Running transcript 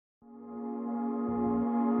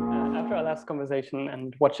after our last conversation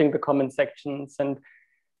and watching the comment sections and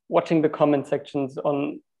watching the comment sections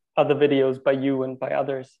on other videos by you and by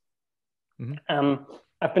others,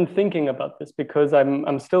 I've been thinking about this because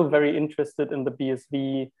I'm still very interested in the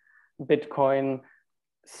BSV Bitcoin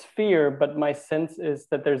sphere, but my sense is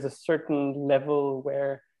that there's a certain level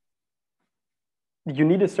where you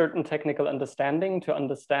need a certain technical understanding to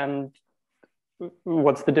understand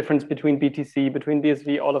what's the difference between BTC, between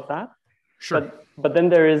BSV, all of that. Sure. But then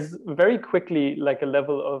there is very quickly like a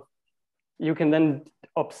level of, you can then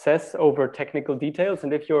obsess over technical details.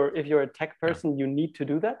 And if you're a tech person, you need to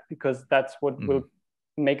do that because that's what will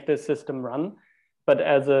make the system run. But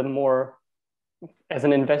as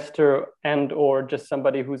an investor and or just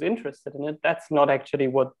somebody who's interested in it, that's not actually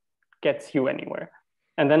what gets you anywhere.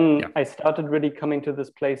 And then I started really coming to this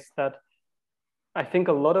place that I think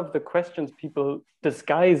a lot of the questions people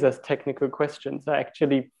disguise as technical questions are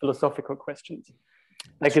actually philosophical questions.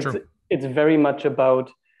 Like it's very much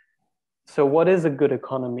about, so what is a good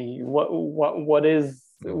economy? What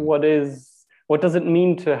does it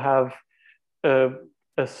mean to have a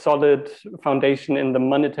solid foundation in the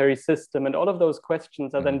monetary system? And all of those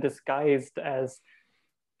questions are then disguised as,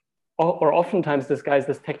 or oftentimes disguised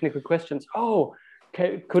as technical questions. Oh,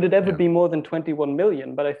 could it ever be more than 21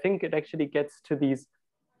 million? But I think it actually gets to these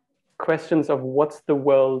questions of what's the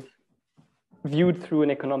world viewed through an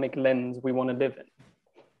economic lens we want to live in.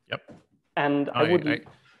 Yep. And I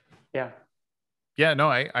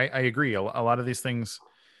agree. A lot of these things,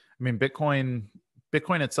 I mean, Bitcoin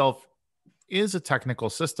itself is a technical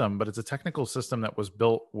system, but it's a technical system that was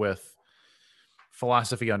built with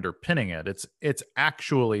philosophy underpinning it. It's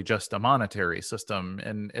actually just a monetary system,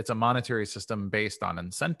 and it's a monetary system based on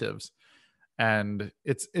incentives. And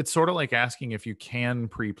it's sort of like asking if you can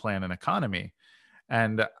pre-plan an economy.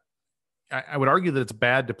 And I would argue that it's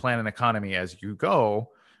bad to plan an economy as you go,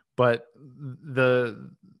 but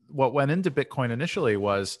what went into Bitcoin initially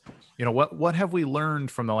was, what have we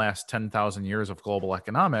learned from the last 10,000 years of global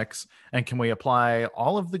economics? And can we apply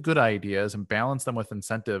all of the good ideas and balance them with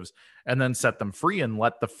incentives and then set them free and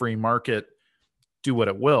let the free market do what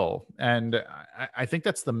it will? And I think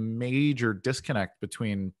that's the major disconnect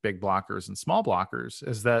between big blockers and small blockers,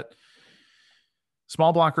 is that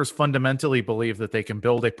small blockers fundamentally believe that they can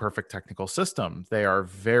build a perfect technical system. They are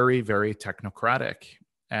very, very technocratic.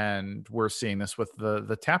 And we're seeing this with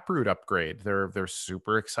the Taproot upgrade. They're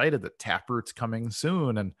super excited that Taproot's coming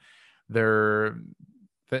soon, and they're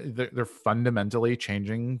fundamentally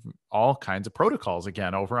changing all kinds of protocols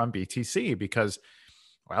again over on BTC because,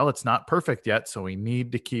 well, it's not perfect yet, so we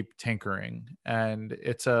need to keep tinkering. And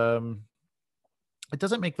it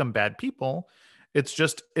doesn't make them bad people. It's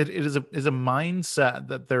just it is a mindset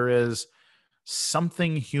that there is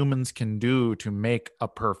something humans can do to make a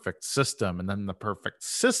perfect system, and then the perfect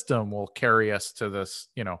system will carry us to this,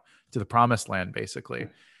 to the promised land, basically.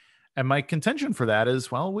 And my contention for that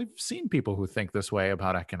is, well, we've seen people who think this way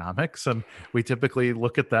about economics, and we typically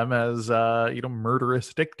look at them as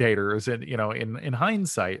murderous dictators, and in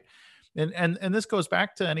hindsight. And this goes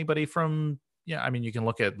back to anybody from you can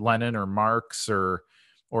look at Lenin or Marx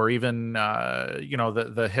or even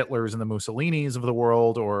the Hitlers and the Mussolinis of the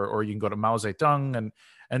world, or you can go to Mao Zedong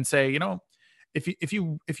and say, if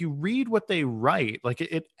you read what they write, like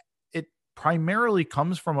it primarily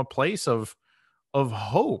comes from a place of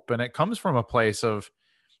hope, and it comes from a place of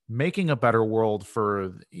making a better world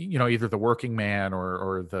for either the working man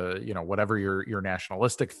or the whatever your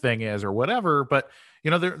nationalistic thing is or whatever. But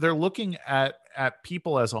they're looking at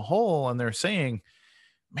people as a whole, and they're saying,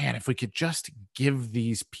 man, if we could just give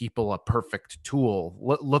these people a perfect tool,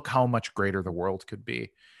 look how much greater the world could be.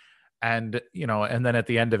 And, and then at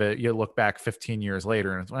the end of it, you look back 15 years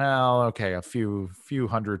later and it's, well, okay, a few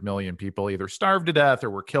 100 million people either starved to death or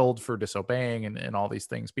were killed for disobeying and all these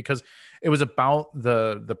things, because it was about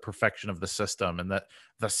the perfection of the system, and that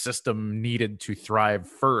the system needed to thrive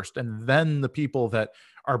first. And then the people that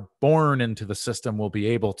are born into the system will be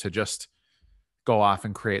able to just go off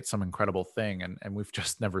and create some incredible thing. And we've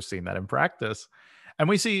just never seen that in practice. And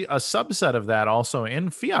we see a subset of that also in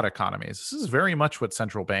fiat economies. This is very much what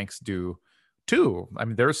central banks do too. I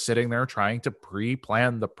mean, they're sitting there trying to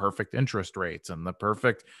pre-plan the perfect interest rates and the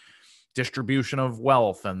perfect distribution of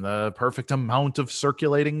wealth and the perfect amount of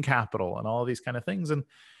circulating capital and all these kind of things. And,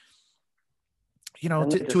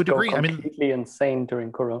 to a degree, completely insane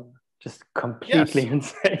during Corona. Just completely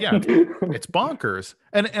insane. Yeah, it's bonkers.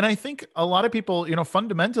 And I think a lot of people,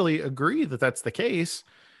 fundamentally agree that that's the case,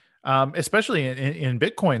 especially in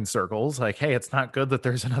Bitcoin circles. Like, hey, it's not good that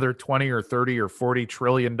there's another 20 or 30 or $40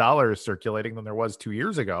 trillion circulating than there was 2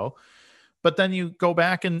 years ago. But then you go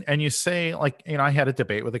back and you say, like, I had a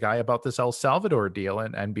debate with a guy about this El Salvador deal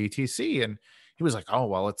and BTC, and he was like, oh,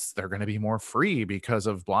 well, they're going to be more free because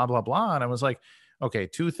of blah, blah, blah. And I was like, okay,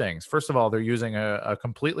 two things. First of all, they're using a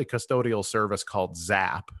completely custodial service called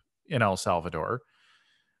Zap in El Salvador.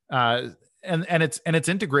 And it's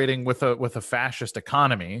integrating with a fascist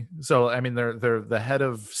economy. So, I mean, they're the head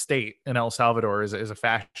of state in El Salvador is a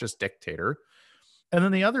fascist dictator. And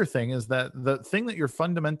then the other thing is that the thing that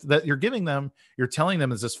you're giving them, you're telling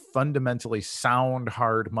them is this fundamentally sound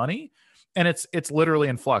hard money, and it's literally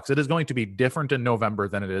in flux. It is going to be different in November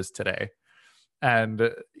than it is today. And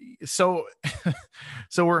so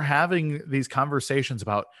so we're having these conversations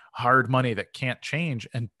about hard money that can't change,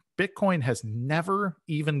 and Bitcoin has never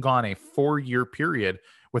even gone a 4-year period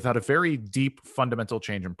without a very deep fundamental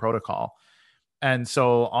change in protocol. And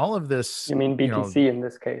so all of this, you mean BTC in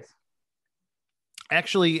this case?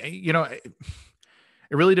 Actually, it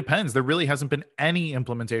really depends. There really hasn't been any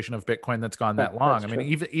implementation of Bitcoin that's gone that long. I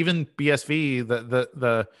mean, even BSV,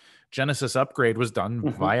 the Genesis upgrade was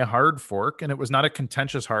done via hard fork, and it was not a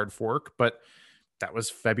contentious hard fork, but that was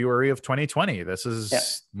February of 2020. This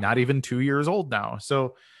is not even 2 years old now.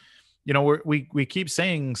 So, we keep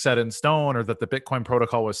saying set in stone, or that the Bitcoin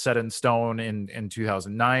protocol was set in stone in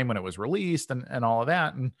 2009 when it was released and all of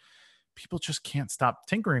that. And people just can't stop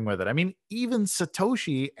tinkering with it. I mean, even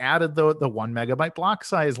Satoshi added the 1 megabyte block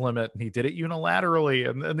size limit, and he did it unilaterally,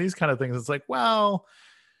 and these kind of things. It's like, well,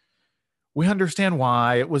 we understand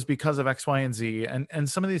why. It was because of X, Y, and Z. And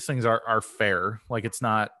some of these things are fair. Like, it's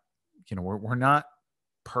not, we're not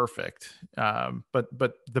perfect. But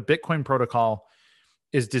the Bitcoin protocol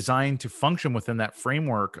is designed to function within that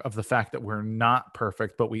framework of the fact that we're not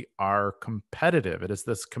perfect, but we are competitive. It is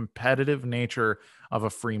this competitive nature of a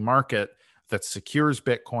free market that secures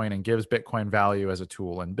Bitcoin and gives Bitcoin value as a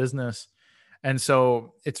tool in business. And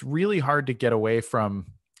so it's really hard to get away from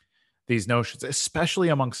these notions, especially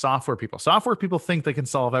among software people. Software people think they can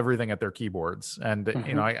solve everything at their keyboards. And,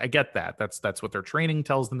 I get that. That's what their training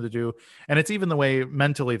tells them to do. And it's even the way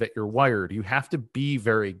mentally that you're wired. You have to be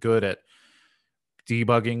very good at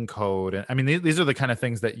debugging code. And I mean, these are the kind of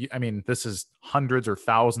things that this is hundreds or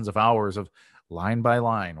thousands of hours of line by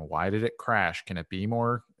line. Why did it crash? Can it be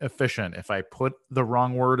more efficient? If I put the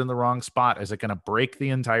wrong word in the wrong spot, is it going to break the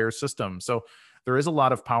entire system? So there is a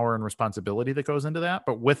lot of power and responsibility that goes into that,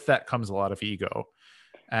 but with that comes a lot of ego.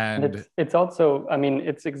 And it's also,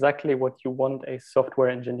 it's exactly what you want a software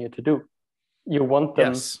engineer to do. You want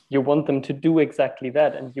them to do exactly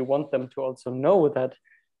that. And you want them to also know that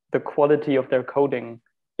the quality of their coding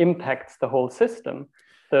impacts the whole system.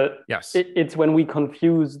 It's when we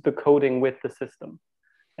confuse the coding with the system,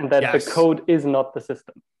 and that the code is not the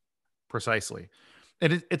system. Precisely.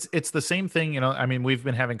 And it's the same thing, we've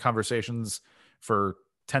been having conversations for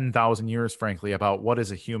 10,000 years, frankly, about what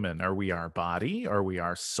is a human. Are we our body? Are we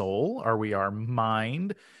our soul? Are we our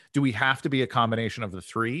mind? Do we have to be a combination of the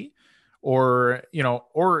three? Or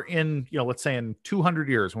in, let's say in 200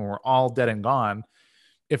 years when we're all dead and gone,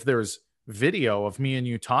 if there's video of me and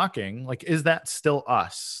you talking, like, is that still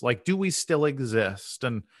us? Like, do we still exist?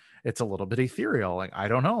 And it's a little bit ethereal. Like, I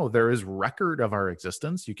don't know. There is record of our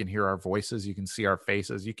existence. You can hear our voices. You can see our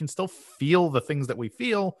faces. You can still feel the things that we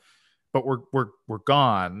feel, but we're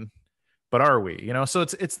gone. But are we? So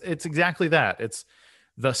it's exactly that. It's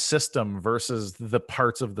the system versus the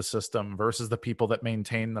parts of the system versus the people that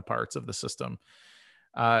maintain the parts of the system.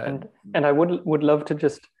 And I would love to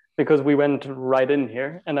just, because we went right in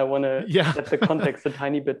here, and I want to set the context a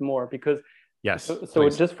tiny bit more, because so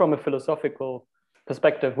just from a philosophical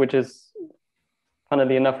perspective, which is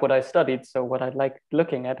funnily enough what I studied, so what I like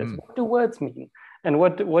looking at is what do words mean, and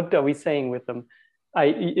what are we saying with them?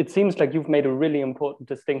 It seems like you've made a really important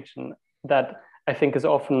distinction that I think is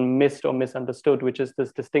often missed or misunderstood, which is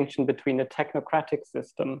this distinction between a technocratic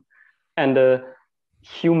system and a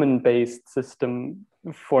human-based system,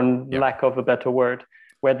 for lack of a better word,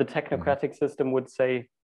 where the technocratic system would say,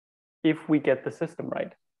 if we get the system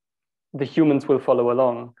right, the humans will follow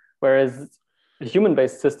along. Whereas the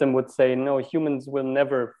human-based system would say, no, humans will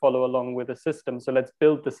never follow along with the system. So let's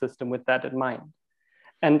build the system with that in mind.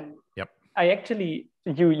 And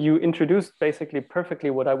you introduced basically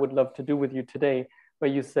perfectly what I would love to do with you today,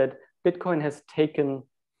 where you said Bitcoin has taken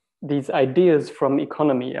these ideas from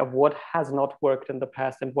economy of what has not worked in the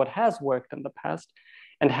past and what has worked in the past,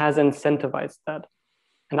 and has incentivized that.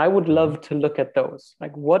 And I would love to look at those.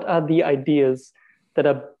 Like, what are the ideas that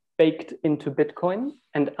are baked into Bitcoin,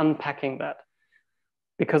 and unpacking that?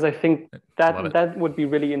 Because I think that would be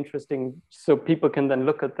really interesting, so people can then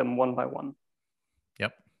look at them one by one.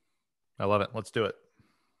 Yep. I love it. Let's do it.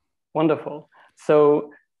 Wonderful.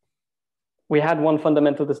 So we had one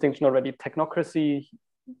fundamental distinction already: technocracy,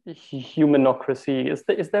 humanocracy.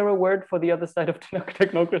 Is there a word for the other side of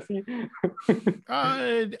technocracy?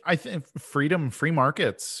 I think freedom, free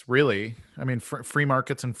markets, really. I mean, free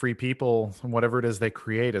markets and free people, and whatever it is they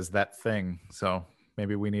create is that thing. So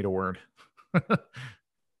maybe we need a word.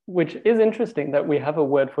 Which is interesting that we have a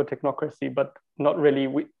word for technocracy, but not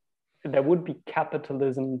really. There would be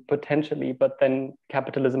capitalism potentially, but then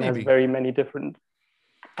capitalism has very many different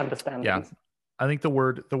understandings. Yeah, I think the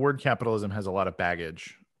word capitalism has a lot of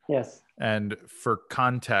baggage. Yes. And for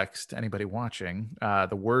context, anybody watching,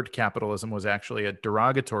 the word capitalism was actually a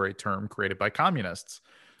derogatory term created by communists.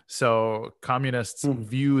 So communists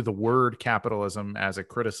view the word capitalism as a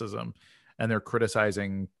criticism, and they're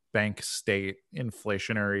criticizing bank state,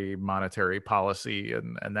 inflationary monetary policy,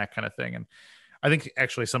 and that kind of thing. And I think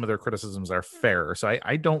actually some of their criticisms are fair. So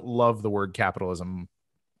I don't love the word capitalism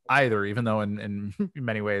either, even though in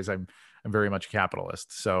many ways I'm very much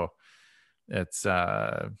capitalist. So it's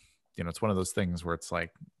it's one of those things where it's like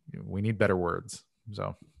we need better words.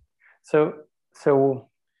 So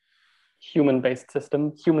human-based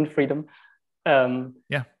system, human freedom.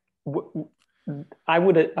 Yeah. I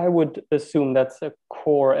would assume that's a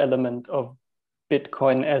core element of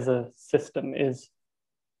Bitcoin as a system. Is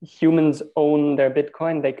humans own their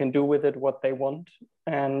Bitcoin, they can do with it what they want,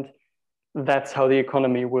 and that's how the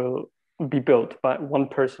economy will be built, by one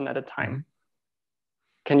person at a time.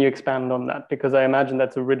 Mm-hmm. Can you expand on that? Because I imagine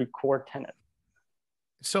that's a really core tenet.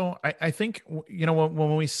 So I think,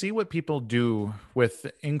 when we see what people do with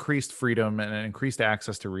increased freedom and increased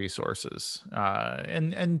access to resources,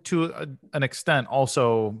 and to an extent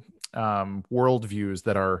also worldviews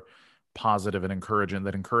that are positive and encouraging,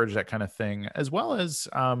 that encourage that kind of thing, as well as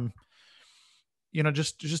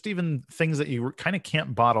just even things that you kind of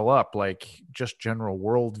can't bottle up, like just general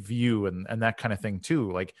worldview and that kind of thing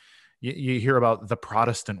too. Like you hear about the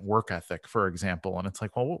Protestant work ethic, for example, and it's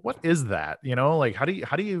like, well, what is that? Like how do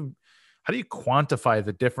you quantify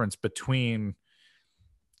the difference between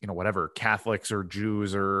whatever Catholics or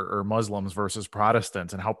Jews or Muslims versus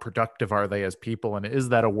Protestants, and how productive are they as people? And is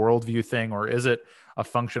that a worldview thing, or is it a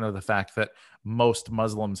function of the fact that most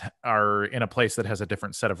Muslims are in a place that has a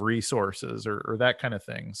different set of resources or that kind of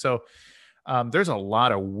thing? So there's a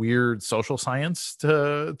lot of weird social science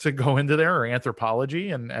to go into there, or anthropology,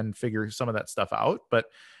 and figure some of that stuff out. But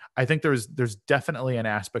I think there's definitely an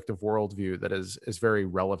aspect of worldview that is very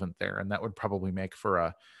relevant there. And that would probably make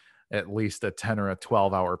for at least a 10 or a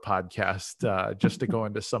 12-hour podcast just to go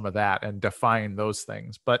into some of that and define those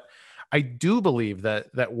things. But I do believe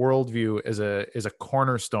that worldview is a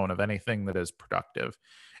cornerstone of anything that is productive.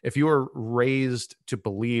 If you are raised to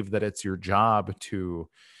believe that it's your job to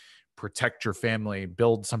protect your family,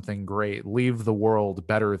 build something great, leave the world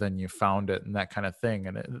better than you found it, and that kind of thing,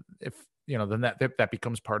 and if then that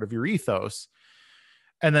becomes part of your ethos.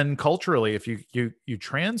 And then culturally, if you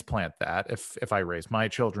transplant that, if I raise my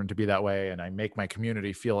children to be that way, and I make my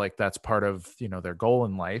community feel like that's part of their goal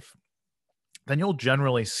in life, then you'll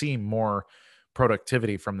generally see more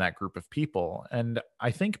productivity from that group of people. And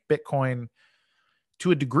I think Bitcoin,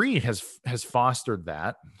 to a degree, has fostered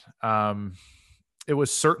that. It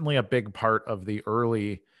was certainly a big part of the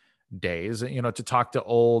early days, to talk to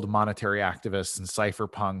old monetary activists and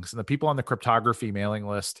cypherpunks and the people on the cryptography mailing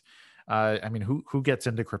list. I mean, who gets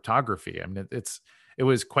into cryptography? I mean, it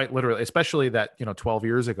was quite literally, especially that 12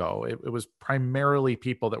 years ago, it was primarily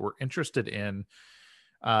people that were interested in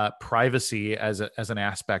privacy as an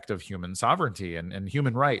aspect of human sovereignty and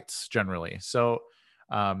human rights generally. So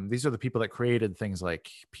these are the people that created things like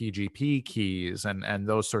PGP keys and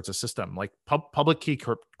those sorts of systems. Like public key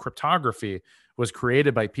cryptography was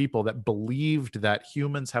created by people that believed that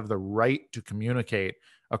humans have the right to communicate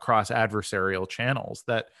across adversarial channels,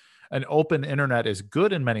 that an open internet is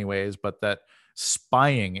good in many ways, but that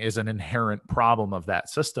spying is an inherent problem of that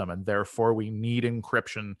system. And therefore we need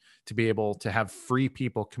encryption to be able to have free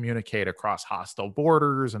people communicate across hostile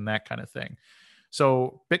borders and that kind of thing.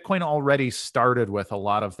 So Bitcoin already started with a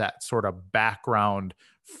lot of that sort of background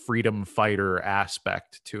freedom fighter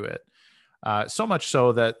aspect to it. So much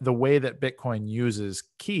so that the way that Bitcoin uses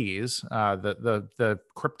keys, the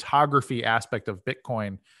cryptography aspect of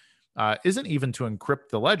Bitcoin isn't even to encrypt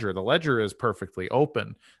the ledger. The ledger is perfectly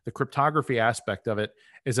open. The cryptography aspect of it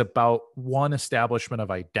is about one establishment of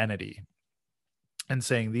identity and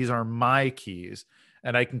saying, these are my keys,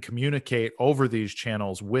 and I can communicate over these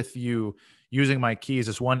channels with you using my keys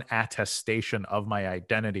as one attestation of my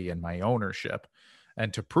identity and my ownership,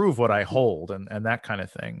 and to prove what I hold and that kind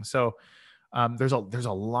of thing. So there's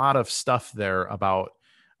a lot of stuff there about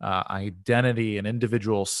identity and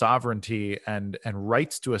individual sovereignty and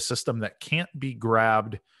rights to a system that can't be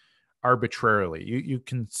grabbed arbitrarily. You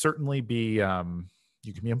can certainly be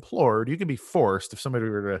you can be implored, you can be forced. If somebody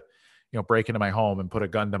were to break into my home and put a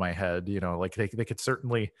gun to my head, like they could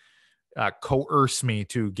certainly coerce me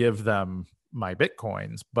to give them my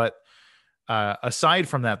Bitcoins. But aside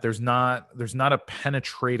from that, there's not a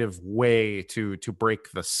penetrative way to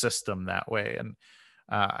break the system that way. And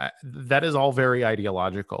that is all very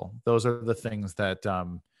ideological. Those are the things that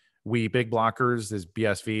we big blockers, as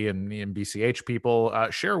BSV and BCH people,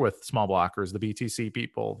 share with small blockers, the BTC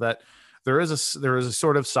people, that there is a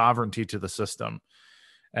sort of sovereignty to the system,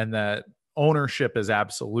 and that ownership is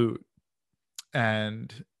absolute,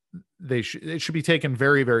 and it should be taken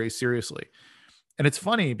very, very seriously. And it's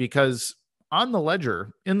funny because on the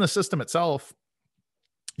ledger, in the system itself,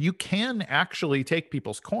 you can actually take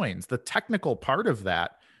people's coins. The technical part of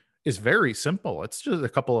that is very simple. It's just a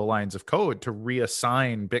couple of lines of code to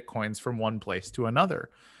reassign Bitcoins from one place to another.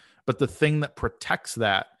 But the thing that protects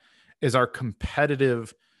that is our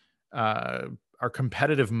competitive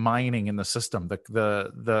mining in the system,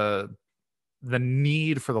 the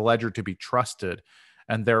need for the ledger to be trusted,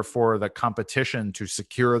 and therefore the competition to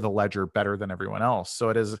secure the ledger better than everyone else. So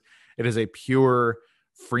it is a pure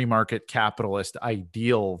free market capitalist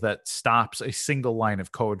ideal that stops a single line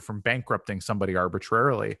of code from bankrupting somebody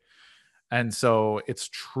arbitrarily. And so it is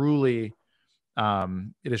truly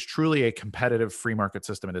a competitive free market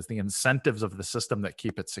system. It is the incentives of the system that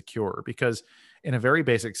keep it secure, because in a very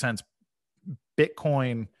basic sense,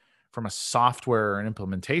 Bitcoin from a software and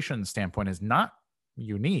implementation standpoint is not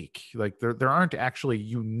unique. Like there aren't actually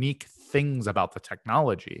unique things about the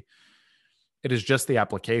technology. It is just the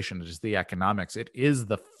application. It is the economics. It is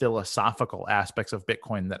the philosophical aspects of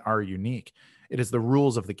Bitcoin that are unique. It is the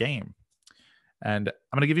rules of the game. And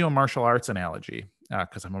I'm going to give you a martial arts analogy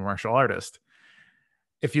because I'm a martial artist.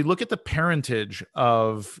 If you look at the parentage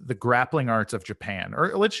of the grappling arts of Japan,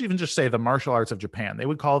 or let's even just say the martial arts of Japan, they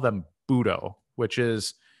would call them Budo, which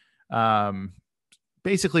is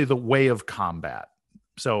basically the way of combat.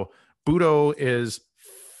 So Budo is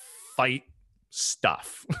fight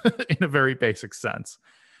stuff in a very basic sense.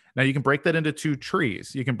 Now you can break that into two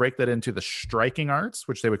trees. You can break that into the striking arts,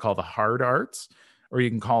 which they would call the hard arts, or you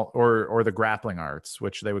can call or the grappling arts,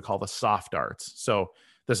 which they would call the soft arts. So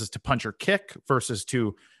this is to punch or kick versus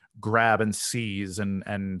to grab and seize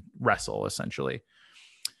and wrestle, essentially.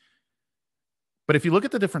 But if you look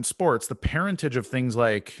at the different sports, the parentage of things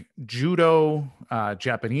like judo,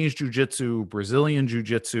 Japanese jiu-jitsu, Brazilian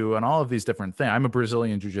jiu-jitsu, and all of these different things. I'm a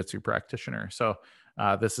Brazilian jiu-jitsu practitioner, so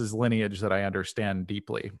this is lineage that I understand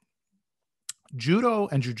deeply. Judo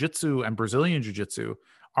and jiu-jitsu and Brazilian jiu-jitsu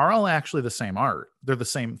are all actually the same art. They're the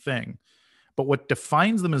same thing. But what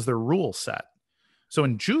defines them is their rule set. So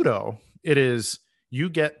in judo, it is you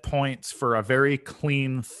get points for a very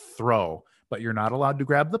clean throw, but you're not allowed to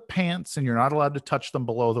grab the pants and you're not allowed to touch them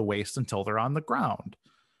below the waist until they're on the ground.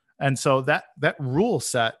 And so that rule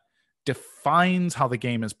set defines how the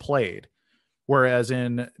game is played. Whereas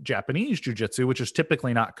in Japanese jiu-jitsu, which is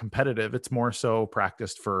typically not competitive, it's more so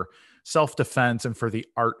practiced for self-defense and for the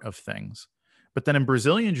art of things. But then in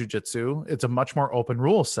Brazilian jiu-jitsu, it's a much more open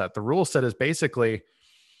rule set. The rule set is basically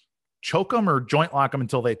choke them or joint lock them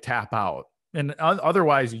until they tap out. And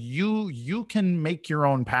otherwise, you can make your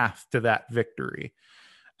own path to that victory.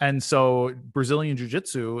 And so Brazilian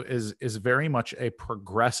jiu-jitsu is very much a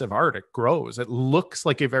progressive art. It grows. It looks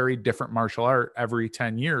like a very different martial art every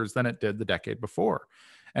 10 years than it did the decade before.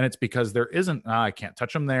 And it's because there isn't, I can't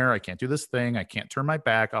touch them there. I can't do this thing. I can't turn my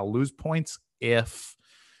back. I'll lose points if.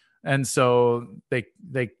 And so they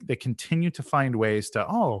continue to find ways to,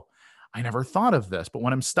 I never thought of this, but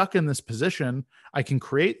when I'm stuck in this position, I can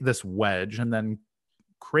create this wedge and then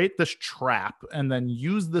create this trap and then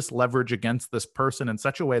use this leverage against this person in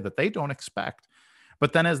such a way that they don't expect.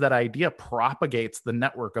 But then as that idea propagates the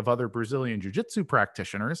network of other Brazilian jiu-jitsu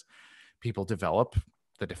practitioners, people develop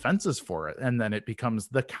the defenses for it. And then it becomes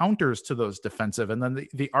the counters to those defensive. And then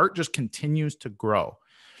the art just continues to grow.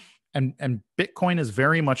 And Bitcoin is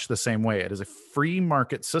very much the same way. It is a free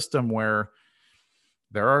market system where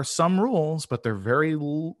there are some rules, but they're very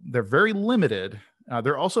limited.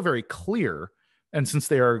 They're also very clear. And since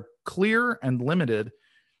they are clear and limited,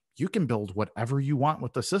 you can build whatever you want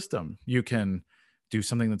with the system. You can do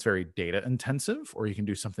something that's very data intensive, or you can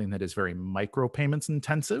do something that is very micropayments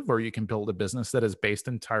intensive, or you can build a business that is based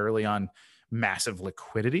entirely on massive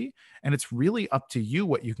liquidity. And it's really up to you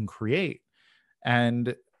what you can create.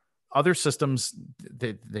 And other systems,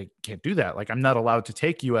 they can't do that. Like, I'm not allowed to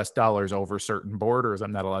take US dollars over certain borders.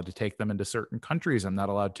 I'm not allowed to take them into certain countries. I'm not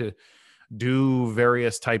allowed to do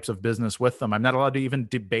various types of business with them. I'm not allowed to even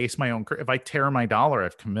debase my own. If I tear my dollar,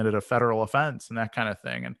 I've committed a federal offense and that kind of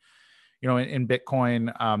thing. And, in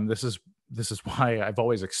Bitcoin, this is why I've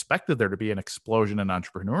always expected there to be an explosion in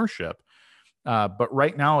entrepreneurship. But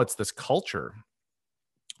right now it's this culture.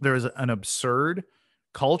 There is an absurd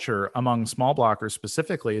culture among small blockers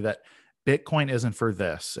specifically that Bitcoin isn't for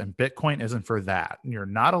this and Bitcoin isn't for that. And you're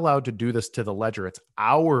not allowed to do this to the ledger. It's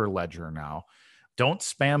our ledger now. Don't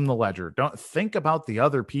spam the ledger. Don't think about the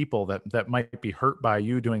other people that might be hurt by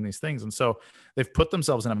you doing these things. And so they've put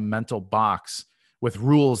themselves in a mental box with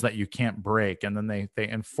rules that you can't break. And then they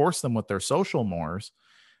enforce them with their social mores.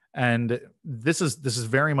 And this is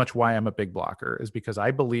very much why I'm a big blocker, is because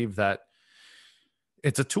I believe that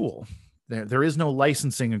it's a tool. There is no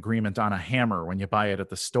licensing agreement on a hammer when you buy it at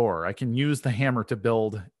the store. I can use the hammer to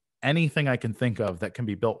build anything I can think of that can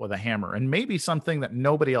be built with a hammer, and maybe something that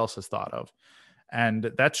nobody else has thought of.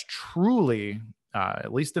 And that's truly,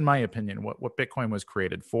 at least in my opinion, what Bitcoin was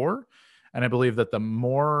created for. And I believe that the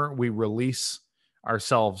more we release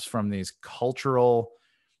ourselves from these cultural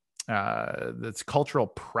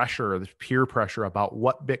pressure, this peer pressure about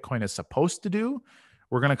what Bitcoin is supposed to do,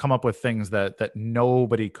 we're going to come up with things that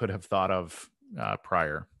nobody could have thought of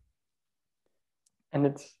prior. And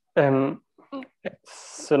it's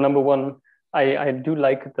so number one, I do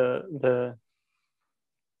like the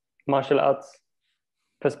martial arts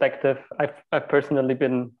perspective. I've personally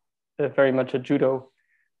been very much a judo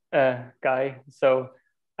guy, so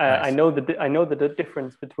nice. I know the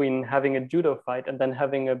difference between having a judo fight and then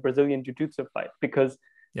having a Brazilian jiu-jitsu fight, because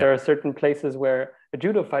there are certain places where a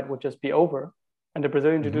judo fight would just be over. And the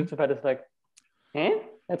Brazilian Jiu-Jitsu fight is like,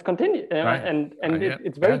 let's continue. Right. And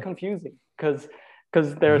it's very confusing because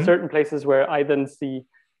there are certain places where I then see,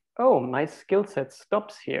 oh, my skill set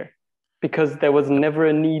stops here because there was never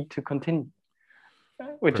a need to continue,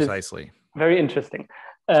 which Precisely. is very interesting.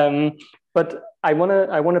 But I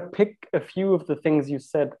wanna pick a few of the things you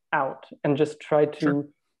said out and just try to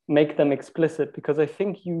make them explicit, because I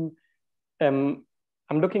think I'm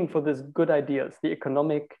looking for these good ideas, the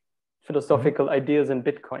economic, philosophical ideas in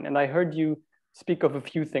Bitcoin. And I heard you speak of a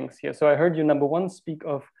few things here. So I heard you, number one, speak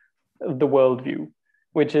of the worldview,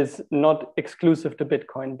 which is not exclusive to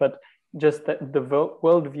Bitcoin, but just that the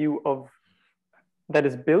worldview that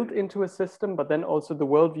is built into a system, but then also the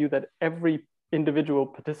worldview that every individual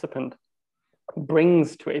participant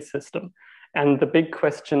brings to a system. And the big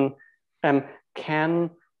question, can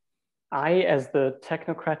I, as the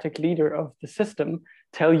technocratic leader of the system,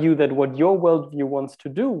 tell you that what your worldview wants to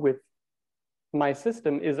do with my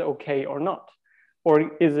system is okay or not? Or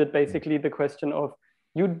is it basically the question of,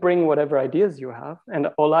 you'd bring whatever ideas you have, and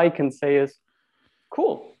all I can say is,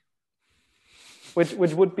 cool. Which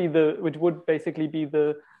would basically be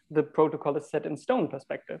the protocol is set in stone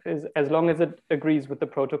perspective, is as long as it agrees with the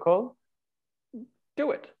protocol,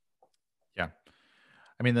 do it. Yeah.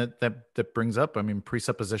 I mean, that brings up,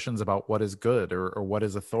 presuppositions about what is good or what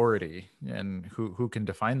is authority, and who can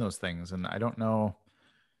define those things. And I don't know.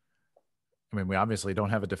 We obviously don't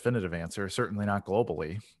have a definitive answer, certainly not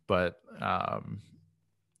globally, but I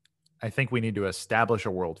think we need to establish a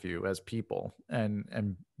worldview as people,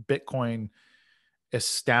 and Bitcoin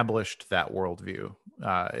established that worldview.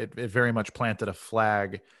 It very much planted a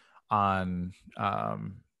flag on,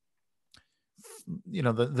 the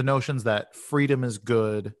notions that freedom is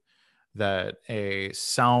good, that a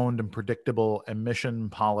sound and predictable emission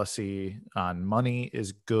policy on money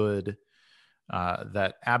is good,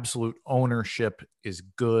 that absolute ownership is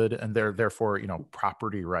good, and therefore,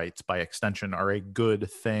 property rights by extension are a good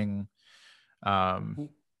thing. And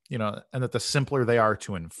that the simpler they are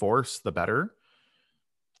to enforce, the better.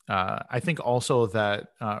 I think also that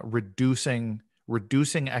reducing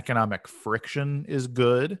economic friction is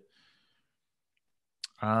good.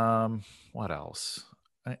 What else?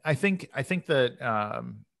 I think that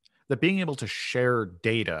that being able to share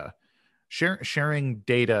data, sharing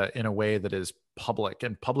data in a way that is public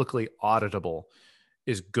and publicly auditable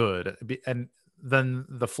is good. And then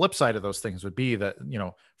the flip side of those things would be that,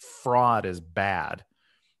 fraud is bad.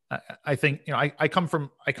 I think, I come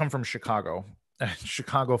from Chicago.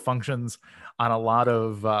 Chicago functions on a lot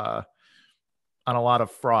of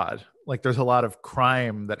fraud. Like, there's a lot of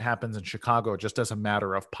crime that happens in Chicago just as a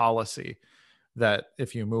matter of policy, that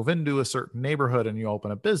if you move into a certain neighborhood and you open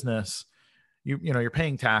a business, you're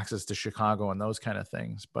paying taxes to Chicago and those kind of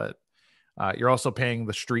things, but you're also paying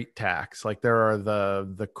the street tax. Like, there are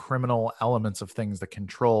the criminal elements of things that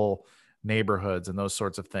control neighborhoods and those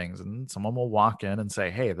sorts of things. And someone will walk in and say,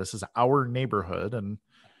 hey, this is our neighborhood and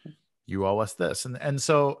you owe us this. And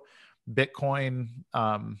so Bitcoin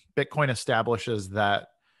establishes that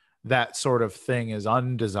that sort of thing is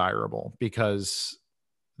undesirable because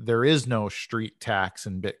there is no street tax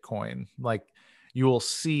in Bitcoin. Like, you will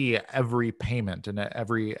see every payment and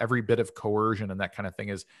every bit of coercion and that kind of thing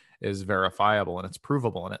is verifiable and it's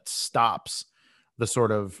provable, and it stops the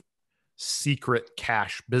sort of secret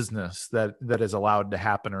cash business that is allowed to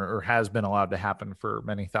happen or has been allowed to happen for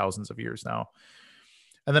many thousands of years now.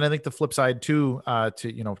 And then I think the flip side too,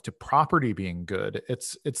 to property being good,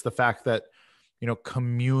 it's the fact that,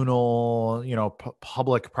 communal,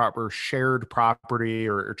 public proper shared property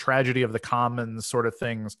or tragedy of the commons sort of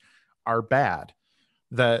things are bad.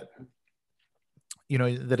 That,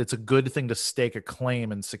 that it's a good thing to stake a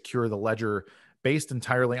claim and secure the ledger based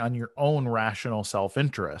entirely on your own rational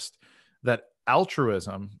self-interest. That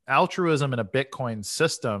altruism in a Bitcoin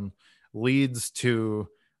system leads to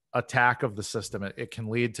attack of the system. It can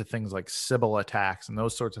lead to things like Sybil attacks and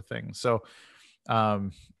those sorts of things. So,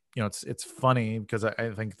 it's funny because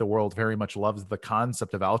I think the world very much loves the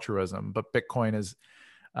concept of altruism, but Bitcoin is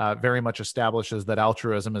very much establishes that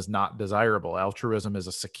altruism is not desirable. Altruism is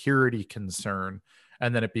a security concern,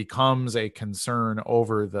 and then it becomes a concern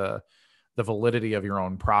over the validity of your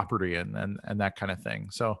own property and that kind of thing.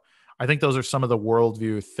 So I think those are some of the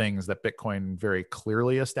worldview things that Bitcoin very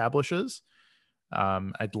clearly establishes.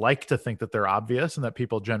 I'd like to think that they're obvious and that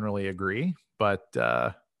people generally agree, but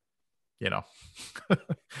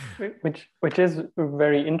which is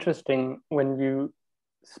very interesting when you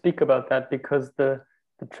speak about that, because the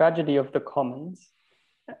tragedy of the commons.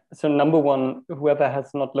 So number one, whoever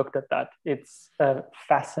has not looked at that, it's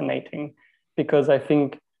fascinating, because I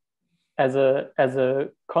think as a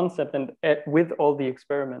concept and with all the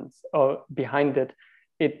experiments behind it,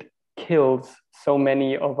 it kills so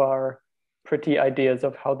many of our pretty ideas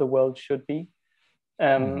of how the world should be.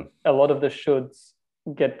 A lot of the shoulds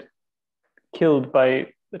get killed by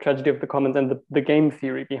the tragedy of the commons and the game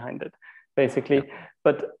theory behind it, basically. Yeah.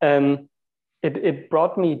 But it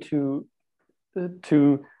brought me to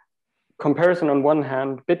comparison. On one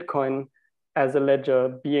hand, Bitcoin as a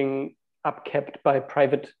ledger being upkept by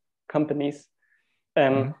private companies,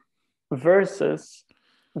 versus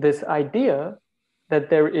this idea that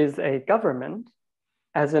there is a government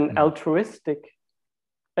as an altruistic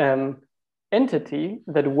entity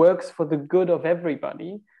that works for the good of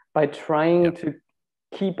everybody by trying to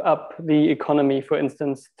keep up the economy, for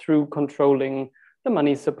instance, through controlling the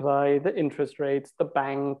money supply, the interest rates, the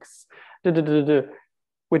banks,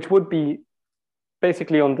 which would be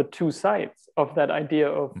basically on the two sides of that idea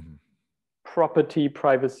of property,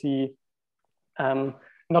 privacy,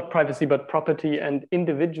 not privacy, but property and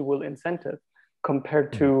individual incentive,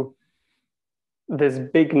 compared to this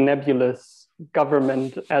big nebulous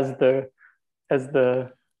government as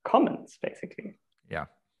the commons, basically. Yeah.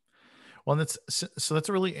 Well, that's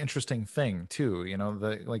a really interesting thing too.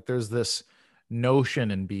 There's this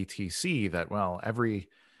notion in BTC that, well, every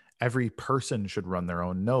person should run their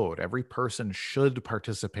own node. Every person should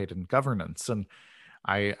participate in governance. And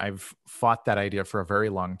I've fought that idea for a very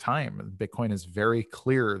long time. Bitcoin is very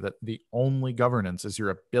clear that the only governance is your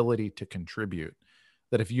ability to contribute.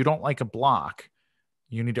 That if you don't like a block,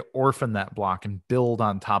 you need to orphan that block and build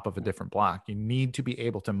on top of a different block. You need to be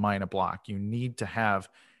able to mine a block. You need to have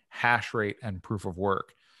hash rate and proof of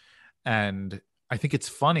work. And I think it's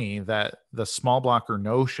funny that the small blocker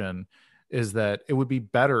notion is that it would be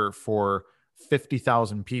better for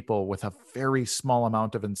 50,000 people with a very small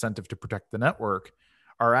amount of incentive to protect the network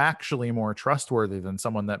are actually more trustworthy than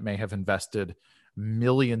someone that may have invested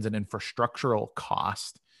millions in infrastructural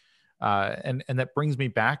cost. And that brings me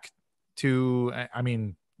back to,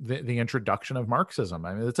 the introduction of Marxism.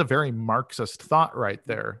 It's a very Marxist thought right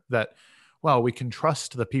there, that, well, we can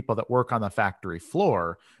trust the people that work on the factory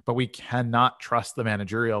floor, but we cannot trust the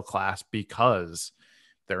managerial class because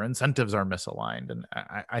their incentives are misaligned. And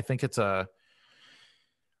I think it's a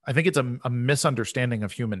misunderstanding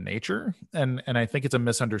of human nature. And I think it's a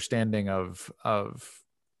misunderstanding of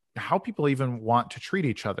how people even want to treat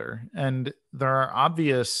each other. And there are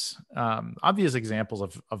obvious examples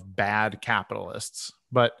of bad capitalists,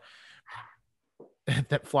 but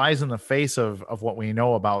that flies in the face of what we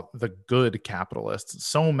know about the good capitalists.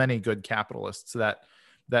 So many good capitalists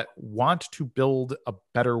that want to build a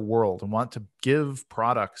better world and want to give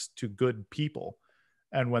products to good people.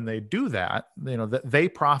 And when they do that, they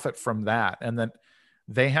profit from that. And then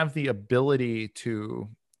they have the ability to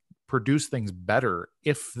produce things better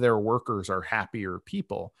if their workers are happier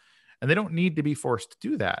people. And they don't need to be forced to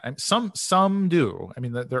do that. And some do.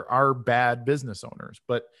 There are bad business owners,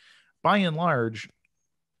 but by and large,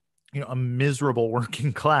 a miserable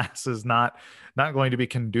working class is not going to be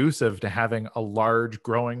conducive to having a large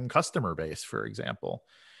growing customer base, for example.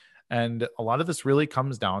 And a lot of this really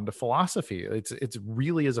comes down to philosophy. It's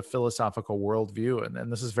really is a philosophical worldview.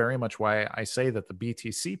 And this is very much why I say that the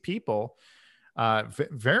BTC people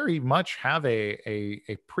very much have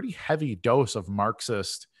a pretty heavy dose of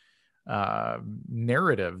Marxist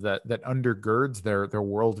narrative that undergirds their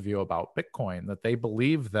worldview about Bitcoin, that they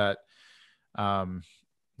believe that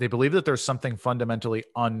there's something fundamentally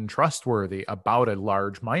untrustworthy about a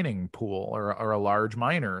large mining pool or a large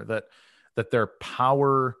miner, that their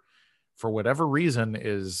power, for whatever reason,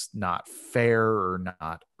 is not fair or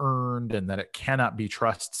not earned, and that it cannot be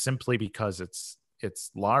trusted simply because it's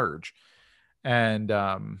large. And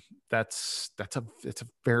it's a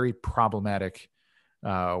very problematic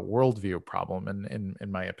worldview problem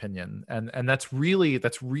in my opinion. And that's really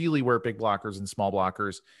where big blockers and small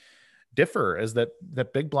blockers differ, is that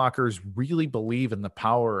big blockers really believe in the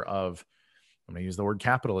power of, I'm going to use the word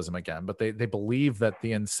capitalism again, but they believe that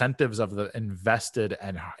the incentives of the invested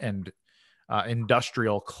and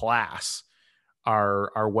industrial class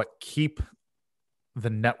are what keep the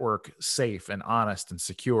network safe and honest and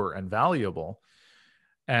secure and valuable.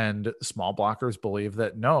 And small blockers believe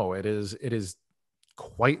that no, it is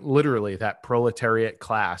quite literally that proletariat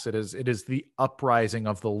class. It is the uprising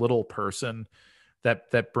of the little person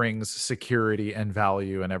that brings security and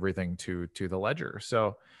value and everything to the ledger.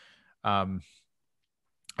 So I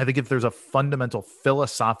think if there's a fundamental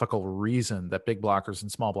philosophical reason that big blockers and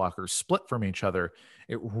small blockers split from each other,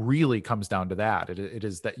 it really comes down to that. It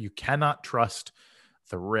is that you cannot trust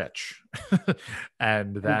the rich.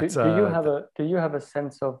 And that's do you have a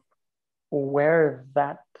sense of where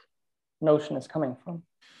that notion is coming from?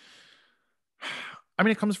 I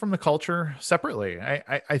mean, it comes from the culture separately.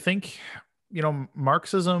 I think,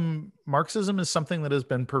 Marxism is something that has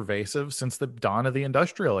been pervasive since the dawn of the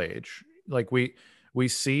industrial age. Like we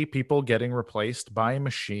see people getting replaced by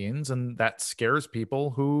machines, and that scares people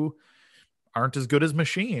who aren't as good as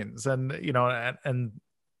machines. And and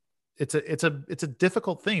it's a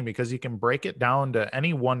difficult thing, because you can break it down to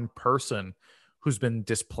any one person who's been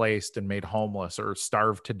displaced and made homeless or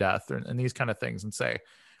starved to death and these kind of things, and say,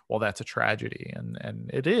 well, that's a tragedy. And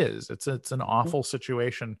it is. It's an awful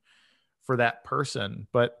situation for that person.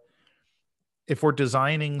 But if we're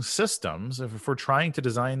designing systems, if we're trying to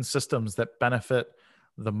design systems that benefit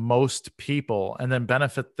the most people and then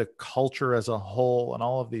benefit the culture as a whole and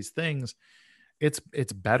all of these things, it's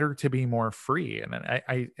better to be more free. And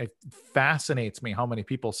it fascinates me how many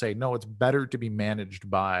people say, no, it's better to be managed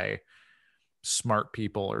by smart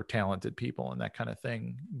people or talented people and that kind of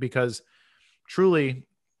thing. Because truly,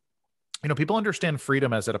 people understand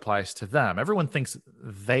freedom as it applies to them. Everyone thinks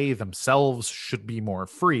they themselves should be more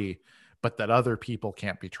free, but that other people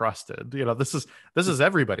can't be trusted. This is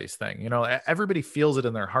everybody's thing. Everybody feels it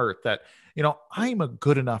in their heart that, I'm a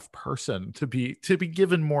good enough person to be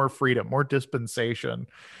given more freedom, more dispensation.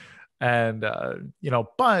 And,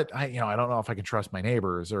 but I don't know if I can trust my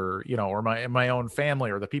neighbors or my own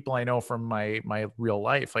family or the people I know from my real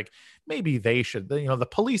life. Like, maybe they should, the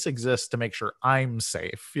police exist to make sure I'm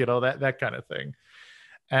safe, that kind of thing.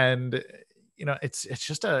 And, it's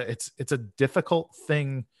just it's a difficult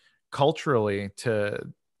thing culturally to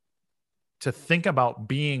think about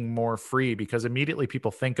being more free, because immediately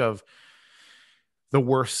people think of the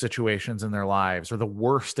worst situations in their lives or the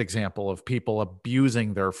worst example of people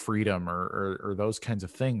abusing their freedom or those kinds of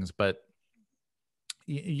things. But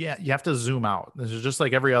yeah, you have to zoom out. This is just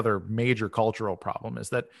like every other major cultural problem, is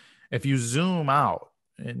that if you zoom out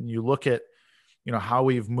and you look at, how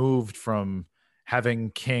we've moved from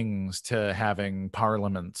having kings to having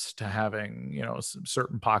parliaments to having,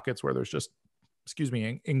 certain pockets where there's just,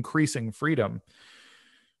 increasing freedom.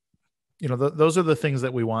 Those are the things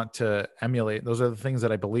that we want to emulate. Those are the things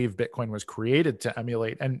that I believe Bitcoin was created to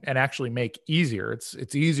emulate and actually make easier.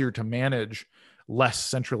 It's easier to manage less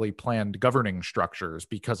centrally planned governing structures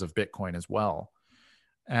because of Bitcoin as well.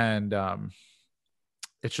 And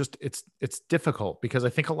it's difficult, because I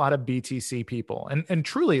think a lot of BTC people and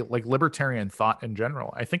truly like libertarian thought in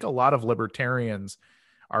general, I think a lot of libertarians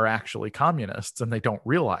are actually communists and they don't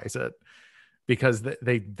realize it, because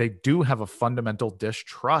they do have a fundamental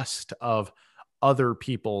distrust of other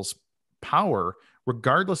people's power,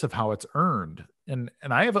 regardless of how it's earned. And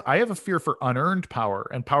I have a fear for unearned power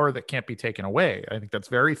and power that can't be taken away. I think that's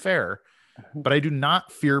very fair, but I do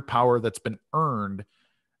not fear power that's been earned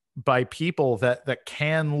by people that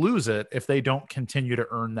can lose it if they don't continue to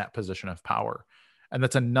earn that position of power. And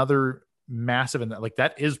that's another massive, and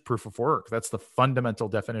that is proof of work. That's the fundamental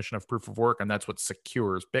definition of proof of work, and that's what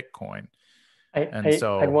secures Bitcoin.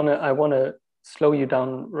 I want to slow you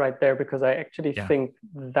down right there, because I actually think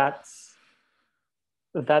that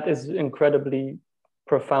is incredibly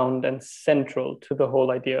profound and central to the whole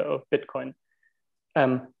idea of Bitcoin.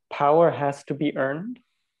 Power has to be earned,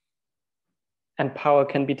 and power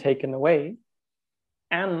can be taken away.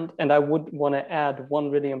 And I would want to add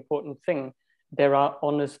one really important thing. There are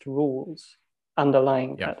honest rules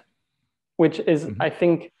underlying that, which is, I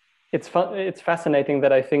think, it's fascinating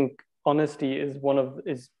that I think honesty is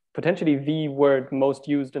potentially the word most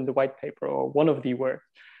used in the white paper, or one of the words.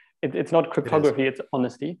 It's not cryptography, it's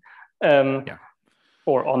honesty,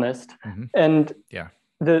 or honest. And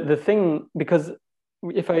the thing, because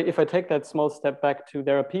if I take that small step back to,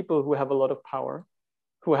 there are people who have a lot of power,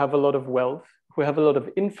 who have a lot of wealth, who have a lot of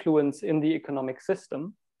influence in the economic system.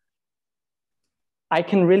 I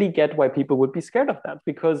can really get why people would be scared of that,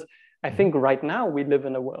 because I think right now we live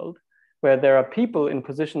in a world where there are people in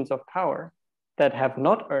positions of power that have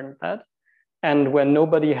not earned that, and where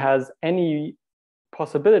nobody has any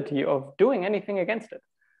possibility of doing anything against it.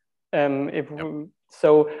 So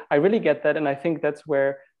I really get that, and I think that's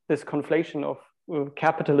where this conflation of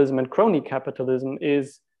capitalism and crony capitalism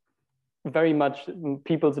is very much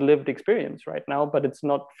people's lived experience right now, but it's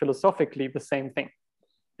not philosophically the same thing.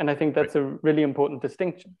 And I think that's a really important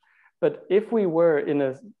distinction. But if we were in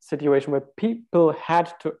a situation where people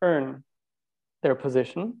had to earn their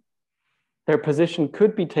position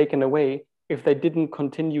could be taken away if they didn't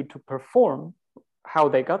continue to perform how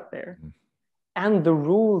they got there. And the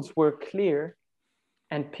rules were clear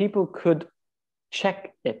and people could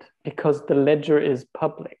check it because the ledger is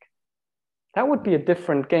public. That would be a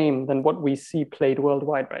different game than what we see played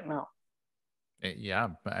worldwide right now. Yeah,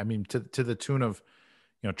 I mean, to the tune of,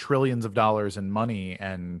 trillions of dollars in money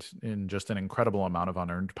and in just an incredible amount of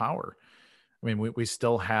unearned power. I mean, we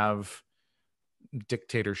still have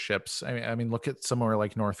dictatorships. I mean, look at somewhere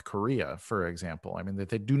like North Korea, for example. I mean, that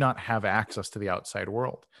they do not have access to the outside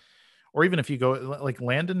world. Or even if you go, like,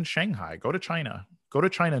 land in Shanghai, go to China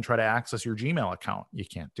and try to access your Gmail account. You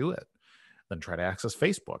can't do it. Then try to access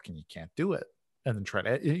Facebook and you can't do it. And then try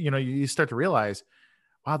to, you start to realize,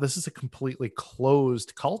 wow, this is a completely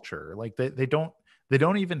closed culture. Like they don't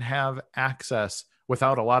even have access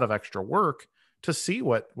without a lot of extra work to see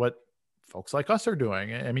what folks like us are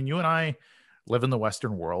doing. I mean, you and I live in the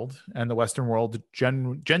Western world, and the Western world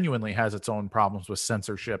genuinely has its own problems with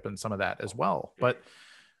censorship and some of that as well.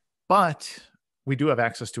 But we do have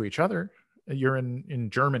access to each other. You're in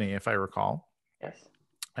Germany, if I recall. Yes.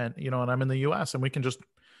 And and I'm in the US, and we can just,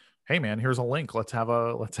 hey man, here's a link. Let's have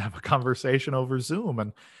a conversation over Zoom,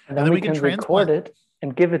 and then we can record it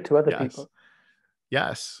and give it to other people.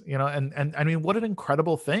 Yes, and I mean, what an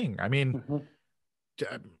incredible thing. I mean,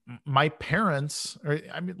 my parents, or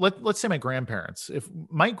I mean, let's say my grandparents. If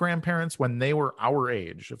my grandparents, when they were our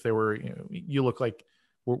age, if they were, you look like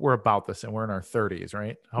we're about this, and we're in our 30s,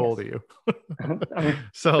 right? How old are you? I'm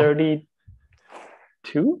 32.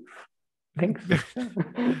 Thanks.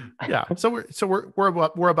 Yeah. So we're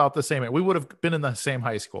about the same age. We would have been in the same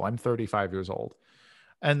high school. I'm 35 years old.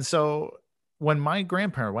 And so when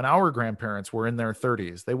our grandparents were in their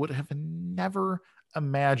 30s, they would have never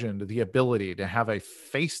imagined the ability to have a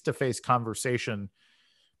face-to-face conversation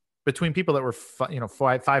between people that were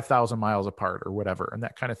 5,000 miles apart or whatever, and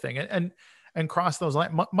that kind of thing, and cross those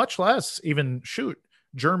lines, much less even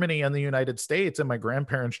Germany and the United States and my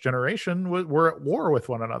grandparents' generation were at war with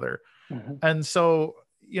one another. And so,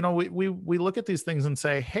 we look at these things and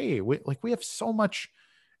say, hey, we have so much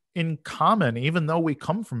in common, even though we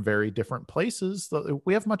come from very different places.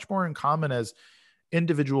 We have much more in common as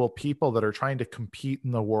individual people that are trying to compete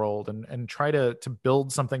in the world and try to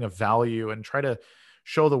build something of value and try to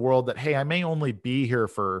show the world that, hey, I may only be here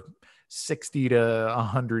for 60 to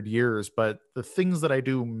 100 years, but the things that I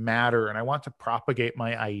do matter, and I want to propagate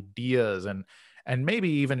my ideas and maybe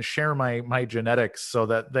even share my genetics so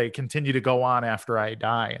that they continue to go on after I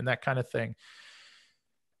die, and that kind of thing.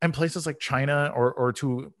 And places like China or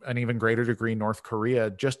to an even greater degree, North Korea,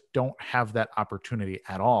 just don't have that opportunity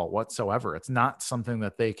at all whatsoever. It's not something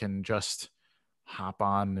that they can just hop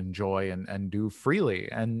on, enjoy, and do freely.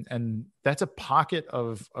 And that's a pocket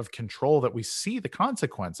of control that we see the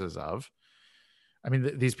consequences of. I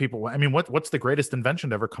mean, these people, I mean, what's the greatest invention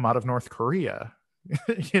to ever come out of North Korea?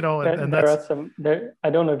 There are some there. I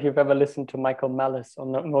don't know if you've ever listened to Michael Malice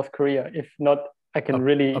on North Korea. If not, I can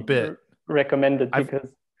really recommend it,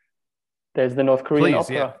 because there's the North Korean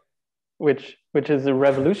opera, which is a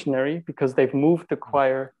revolutionary, because they've moved the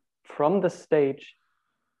choir from the stage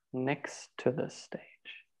next to the stage.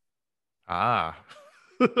 Ah,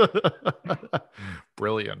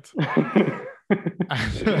 brilliant.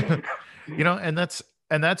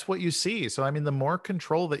 And that's what you see. So, I mean, the more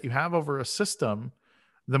control that you have over a system,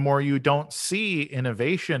 the more you don't see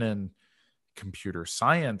innovation and computer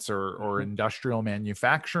science or industrial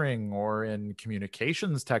manufacturing or in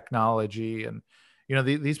communications technology. And, you know,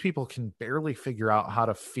 these people can barely figure out how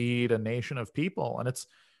to feed a nation of people. And it's,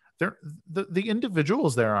 the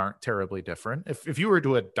individuals there aren't terribly different. If you were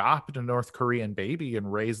to adopt a North Korean baby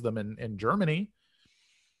and raise them in Germany,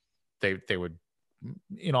 they would,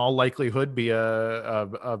 in all likelihood, be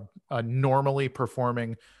a normally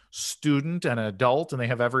performing student and adult, and they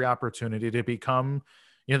have every opportunity to become,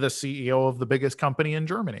 you know, the CEO of the biggest company in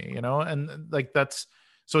Germany, you know. And like, that's,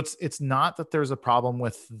 so it's not that there's a problem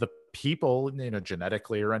with the people, you know,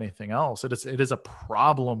 genetically or anything else. It is a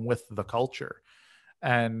problem with the culture,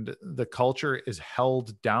 and the culture is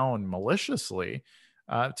held down maliciously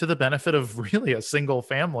to the benefit of really a single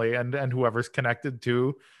family and whoever's connected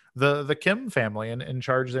to the Kim family in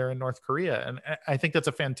charge there in North Korea. And I think that's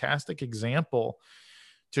a fantastic example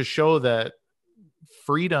to show that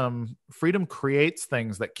freedom creates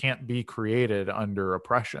things that can't be created under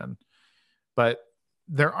oppression. But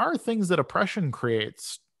there are things that oppression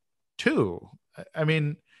creates too. I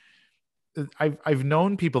mean, I've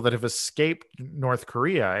known people that have escaped North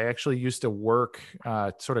Korea. I actually used to work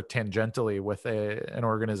sort of tangentially with an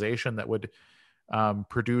organization that would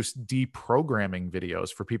produce deprogramming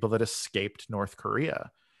videos for people that escaped North Korea.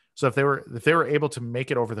 So if they were able to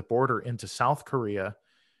make it over the border into South Korea,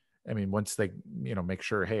 I mean, once they, you know, make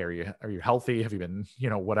sure, hey, are you healthy? Have you been, you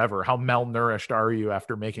know, whatever, how malnourished are you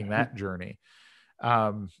after making that journey?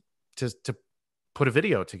 To put a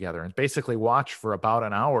video together and basically watch for about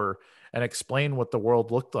an hour and explain what the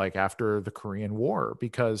world looked like after the Korean War,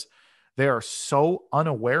 because they are so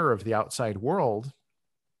unaware of the outside world.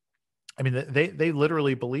 I mean, they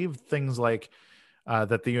literally believe things like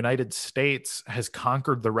that the United States has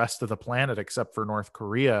conquered the rest of the planet except for North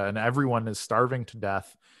Korea, and everyone is starving to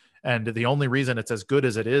death. And the only reason it's as good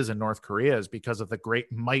as it is in North Korea is because of the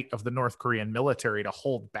great might of the North Korean military to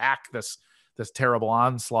hold back this terrible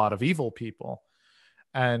onslaught of evil people.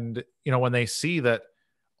 And, you know, when they see that,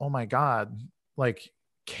 oh my God, like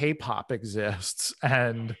K-pop exists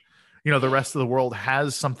and, you know, the rest of the world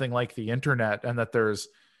has something like the internet, and that there's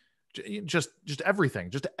just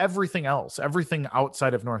everything else, everything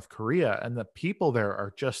outside of North Korea, and the people there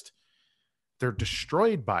are just, they're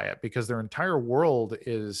destroyed by it because their entire world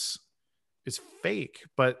is fake.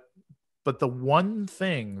 But the one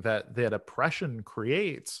thing that oppression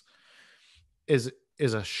creates is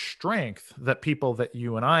a strength that people that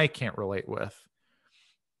you and I can't relate with.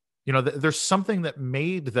 You know, there's something that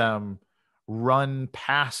made them run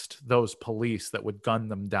past those police that would gun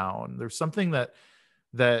them down. There's something that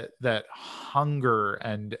hunger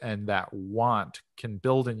and that want can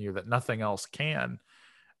build in you that nothing else can.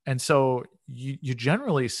 And so you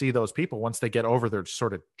generally see those people, once they get over their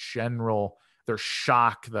sort of their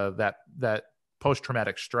shock, that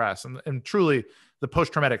post-traumatic stress, and truly the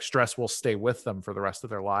post-traumatic stress will stay with them for the rest of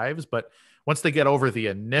their lives. But once they get over the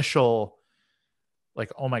initial,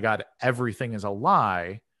 like, oh my God, everything is a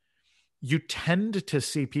lie, you tend to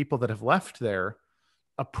see people that have left there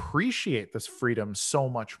appreciate this freedom so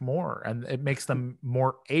much more. And it makes them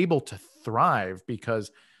more able to thrive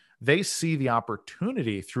because they see the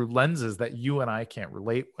opportunity through lenses that you and I can't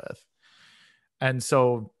relate with. And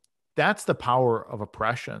so that's the power of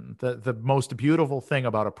oppression. The most beautiful thing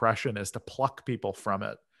about oppression is to pluck people from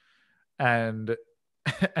it and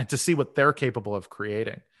to see what they're capable of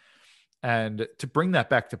creating. And to bring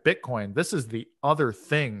that back to Bitcoin, this is the other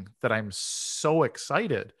thing that I'm so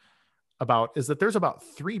excited about, is that there's about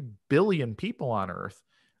 3 billion people on Earth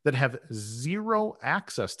that have zero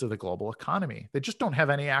access to the global economy. They just don't have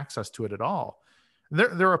any access to it at all.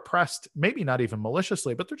 They're oppressed, maybe not even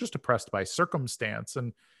maliciously, but they're just oppressed by circumstance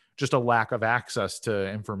and just a lack of access to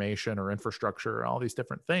information or infrastructure and all these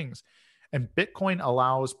different things. And Bitcoin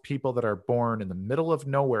allows people that are born in the middle of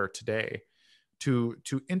nowhere today to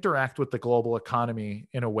interact with the global economy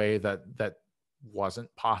in a way that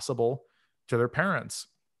wasn't possible to their parents.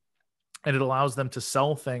 And it allows them to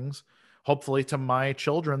sell things, hopefully to my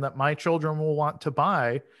children, that my children will want to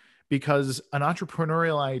buy, because an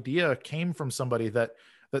entrepreneurial idea came from somebody that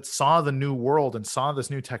saw the new world and saw this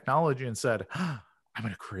new technology and said, I'm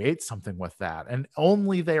going to create something with that. And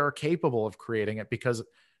only they are capable of creating it because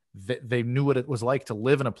they knew what it was like to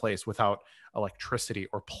live in a place without electricity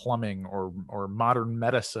or plumbing or modern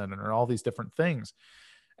medicine and all these different things.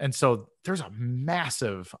 And so there's a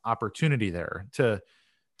massive opportunity there to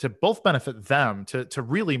both benefit them, to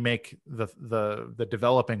really make the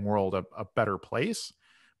developing world a better place.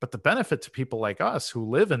 But the benefit to people like us who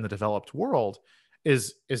live in the developed world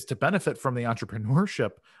is to benefit from the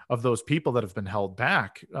entrepreneurship of those people that have been held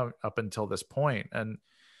back up until this point. And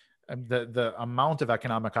the amount of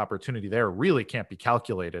economic opportunity there really can't be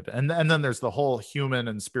calculated. And then there's the whole human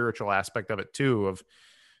and spiritual aspect of it too, of,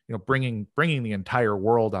 you know, bringing the entire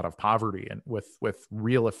world out of poverty and with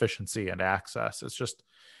real efficiency and access. It's just,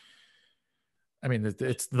 I mean,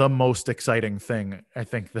 it's the most exciting thing I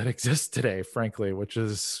think that exists today, frankly, which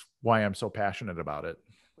is why I'm so passionate about it.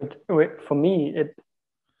 For me,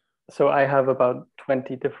 so I have about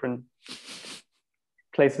 20 different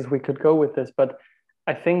places we could go with this, but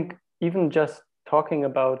I think even just talking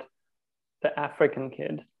about the African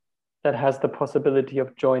kid that has the possibility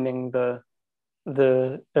of joining the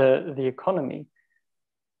economy,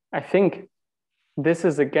 I think this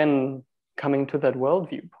is again coming to that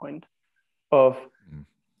worldview point of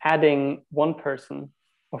adding one person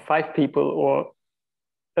or 5 people or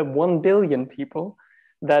 1 billion people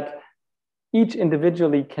that each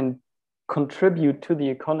individually can contribute to the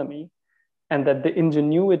economy, and that the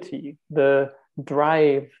ingenuity, the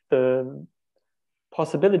drive, the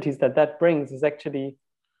possibilities that brings is actually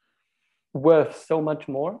worth so much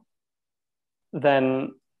more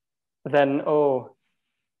than oh,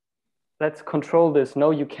 let's control this.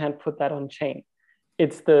 No, you can't put that on chain.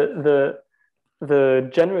 It's the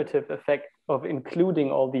generative effect of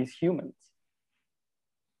including all these humans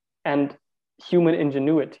and human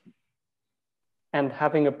ingenuity and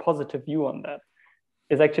having a positive view on that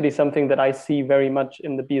is actually something that I see very much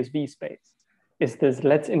in the BSV space. Is this,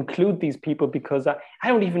 let's include these people because I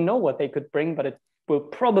don't even know what they could bring, but it will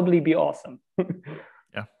probably be awesome.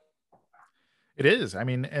 Yeah, it is. I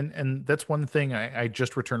mean, and that's one thing. I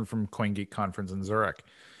just returned from Coingeek conference in Zurich,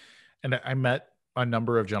 and I met a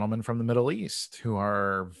number of gentlemen from the Middle East who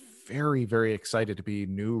are very, very excited to be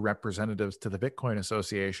new representatives to the Bitcoin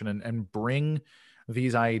Association and bring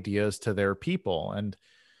these ideas to their people. And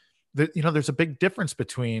you know, there's a big difference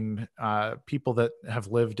between people that have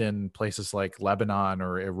lived in places like Lebanon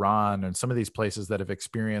or Iran and some of these places that have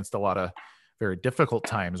experienced a lot of very difficult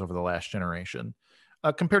times over the last generation,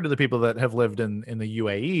 compared to the people that have lived in the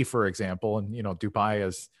UAE, for example. And, you know, Dubai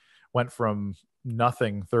has went from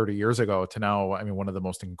nothing 30 years ago to now, I mean, one of the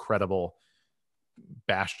most incredible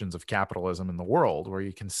bastions of capitalism in the world, where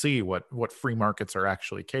you can see what free markets are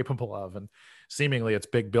actually capable of. And seemingly it's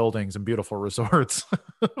big buildings and beautiful resorts,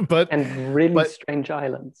 and really strange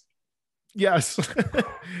islands. Yes.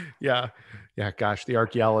 Yeah. Gosh, the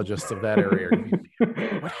archaeologists of that area,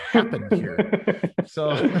 what happened here?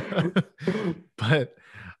 So, but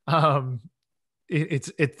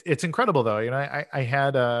it's incredible though. You know, I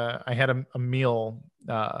had a meal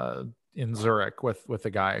in Zurich with a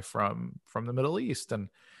guy from the Middle East, and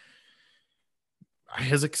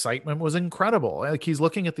his excitement was incredible. Like, he's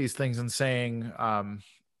looking at these things and saying,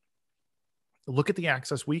 look at the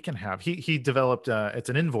access we can have. He developed it's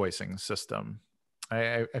an invoicing system.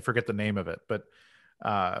 I forget the name of it, but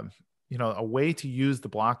you know, a way to use the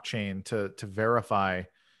blockchain to verify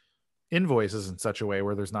invoices in such a way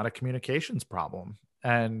where there's not a communications problem.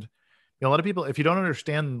 And, you know, a lot of people, if you don't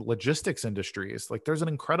understand logistics industries, like, there's an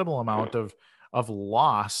incredible amount of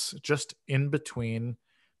loss just in between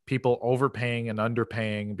people overpaying and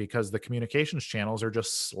underpaying because the communications channels are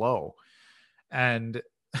just slow. And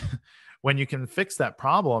when you can fix that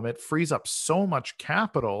problem, it frees up so much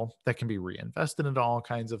capital that can be reinvested into all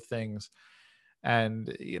kinds of things.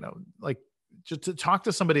 And, you know, like, just to talk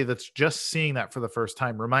to somebody that's just seeing that for the first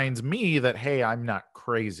time reminds me that, hey, I'm not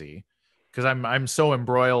crazy, because I'm so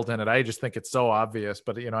embroiled in it. I just think it's so obvious.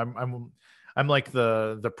 But, you know, I'm like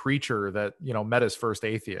the preacher that, you know, met his first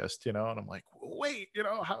atheist, you know, and I'm like, wait, you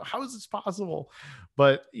know, how is this possible?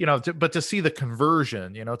 But, you know, to see the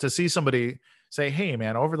conversion, you know, to see somebody say, hey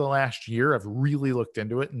man, over the last year, I've really looked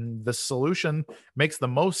into it, and the solution makes the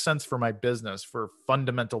most sense for my business for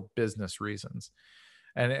fundamental business reasons.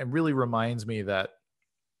 And it really reminds me that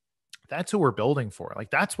that's who we're building for.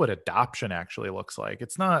 Like, that's what adoption actually looks like.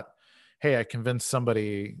 It's not, hey, I convinced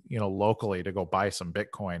somebody, you know, locally to go buy some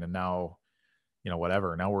Bitcoin, and now, you know,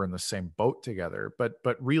 whatever, now we're in the same boat together. But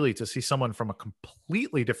really, to see someone from a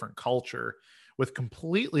completely different culture with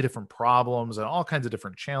completely different problems and all kinds of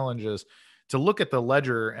different challenges, to look at the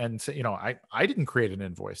ledger and say, you know, I didn't create an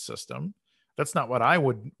invoice system. That's not what I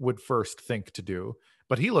would first think to do.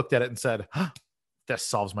 But he looked at it and said, huh, this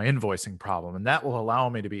solves my invoicing problem, and that will allow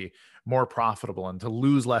me to be more profitable and to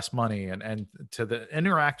lose less money and to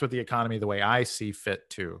interact with the economy the way I see fit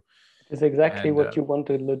too. It's exactly what you want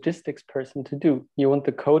the logistics person to do. You want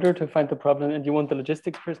the coder to find the problem, and you want the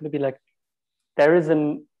logistics person to be like, there is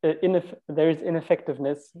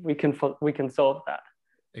ineffectiveness. We can solve that.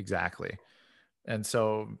 Exactly. And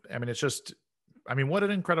so, I mean, it's just, I mean, what an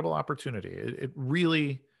incredible opportunity. It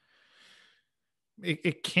really,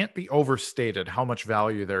 it can't be overstated how much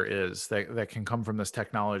value there is that can come from this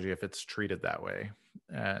technology if it's treated that way.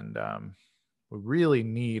 And we really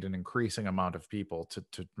need an increasing amount of people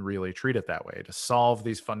to really treat it that way, to solve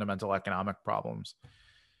these fundamental economic problems.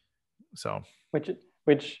 So,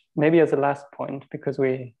 which maybe as a last point, because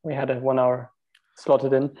we had a 1 hour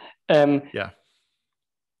slotted in. Yeah.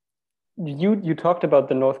 You talked about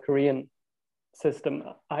the North Korean system.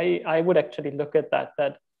 I would actually look at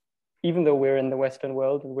that even though we're in the Western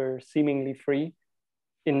world and we're seemingly free,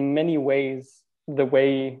 in many ways, the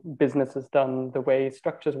way business is done, the way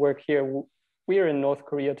structures work here, we're in North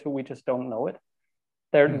Korea too, we just don't know it.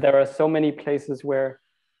 There are so many places where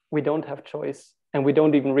we don't have choice, and we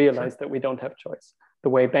don't even realize that we don't have choice. The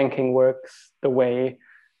way banking works, the way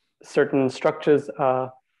certain structures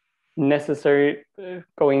are necessary, I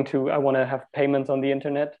want to have payments on the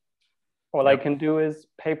internet. All I can do is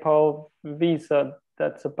PayPal, Visa,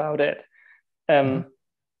 that's about it.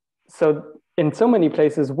 So in so many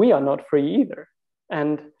places, we are not free either.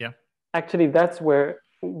 And actually that's where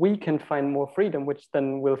we can find more freedom, which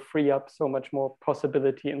then will free up so much more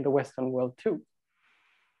possibility in the Western world too.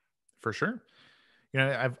 For sure. You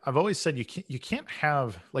know, I've always said you can't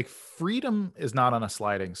have, like, freedom is not on a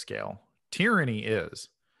sliding scale. Tyranny is.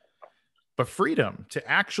 But freedom, to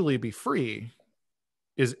actually be free,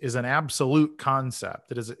 is an absolute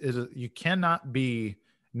concept. It is you cannot be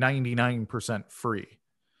 99% free.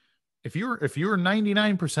 If you're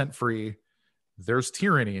 99% free, there's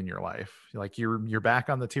tyranny in your life. Like, you're back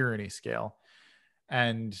on the tyranny scale.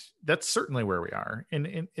 And that's certainly where we are.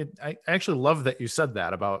 And I actually love that you said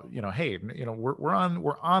that about, hey, we're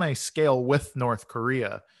on a scale with North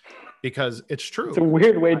Korea, because it's true. It's a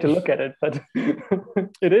weird way to look at it, but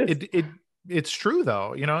it is. It's true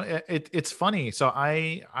though. It's funny. So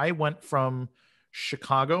I went from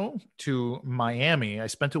Chicago to Miami. I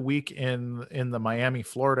spent a week in the Miami,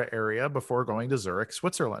 Florida area before going to Zurich,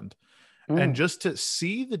 Switzerland. And just to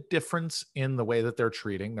see the difference in the way that they're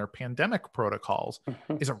treating their pandemic protocols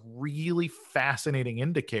is a really fascinating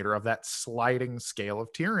indicator of that sliding scale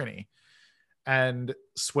of tyranny. And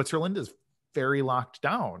Switzerland is very locked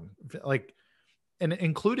down, like, and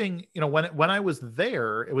including, when I was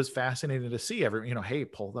there, it was fascinating to see hey,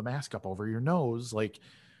 pull the mask up over your nose. Like,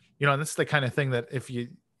 and that's the kind of thing that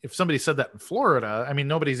if somebody said that in Florida, I mean,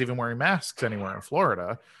 nobody's even wearing masks anywhere in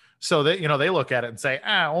Florida. So that, they look at it and say,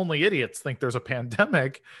 only idiots think there's a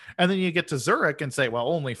pandemic. And then you get to Zurich and say, well,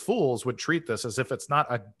 only fools would treat this as if it's not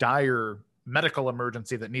a dire medical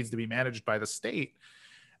emergency that needs to be managed by the state.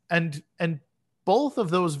 And both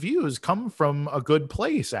of those views come from a good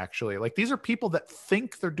place, actually. Like, these are people that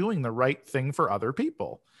think they're doing the right thing for other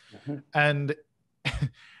people. And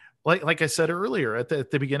like I said earlier at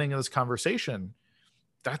the beginning of this conversation,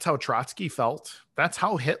 that's how Trotsky felt. That's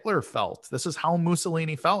how Hitler felt. This is how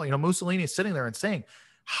Mussolini felt. Mussolini is sitting there and saying,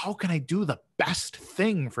 how can I do the best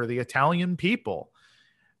thing for the Italian people?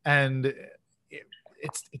 And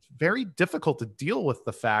it's very difficult to deal with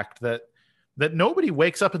the fact that nobody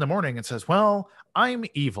wakes up in the morning and says, well, I'm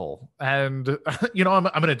evil, and I'm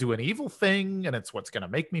going to do an evil thing, and it's what's going to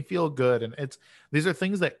make me feel good. And these are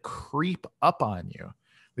things that creep up on you.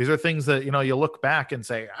 These are things that, you look back and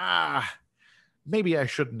say, maybe I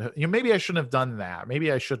shouldn't have, maybe I shouldn't have done that.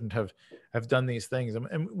 Maybe I shouldn't have done these things.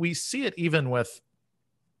 And we see it even with,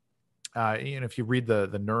 if you read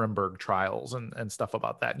the Nuremberg trials and stuff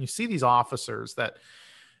about that, and you see these officers that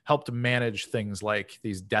helped manage things like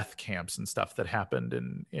these death camps and stuff that happened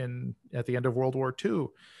at the end of World War II.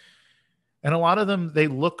 And a lot of them, they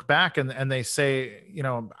look back and they say,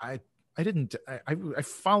 I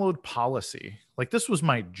followed policy. Like, this was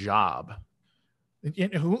my job.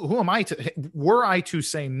 Who am I were I to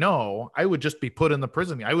say no, I would just be put in the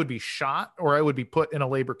prison. I would be shot, or I would be put in a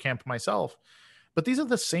labor camp myself. But these are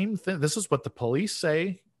the same thing. This is what the police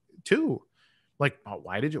say too. Like,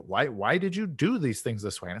 why did you do these things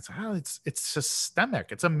this way? And it's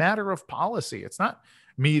systemic. It's a matter of policy. It's not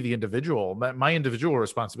me, the individual. My individual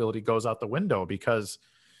responsibility goes out the window because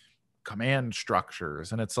command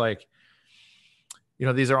structures. And it's like,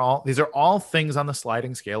 these are all things on the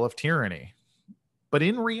sliding scale of tyranny. But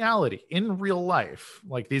in reality, in real life,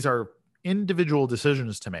 like, these are individual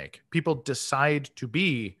decisions to make. People decide to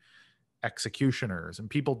be executioners, and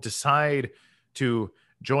people decide to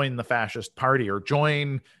join the fascist party or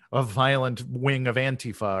join a violent wing of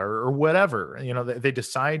Antifa or whatever. They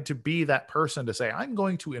decide to be that person to say, I'm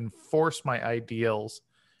going to enforce my ideals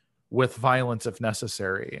with violence if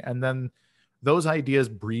necessary. And then those ideas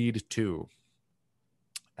breed too.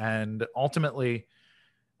 And ultimately,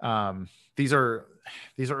 these are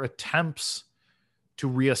attempts to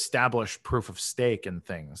reestablish proof of stake in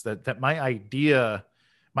things, that my idea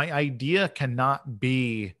cannot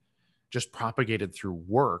be just propagated through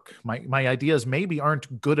work. My ideas maybe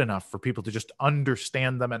aren't good enough for people to just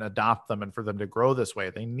understand them and adopt them and for them to grow this way.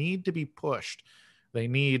 They need to be pushed. They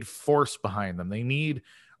need force behind them. They need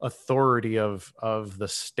authority of the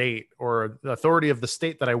state, or the authority of the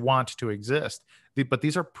state that I want to exist. But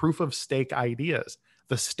these are proof of stake ideas.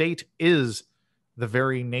 The state is the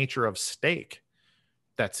very nature of stake.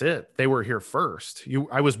 That's it. They were here first.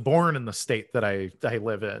 I was born in the state that I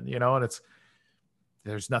live in, and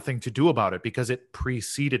there's nothing to do about it because it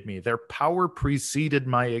preceded me. Their power preceded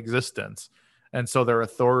my existence. And so their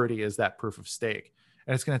authority is that proof of stake.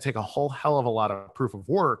 And it's going to take a whole hell of a lot of proof of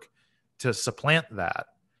work to supplant that.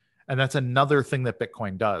 And that's another thing that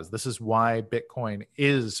Bitcoin does. This is why Bitcoin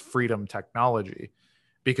is freedom technology,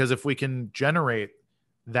 because if we can generate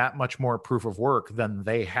that much more proof of work than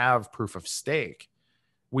they have proof of stake,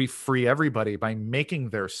 we free everybody by making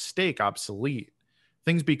their stake obsolete.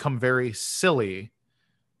 Things become very silly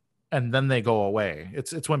and then they go away.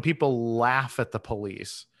 It's when people laugh at the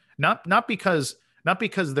police, not because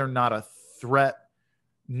they're not a threat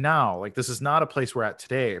now. Like, this is not a place we're at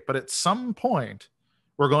today, but at some point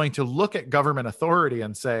we're going to look at government authority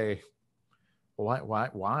and say, why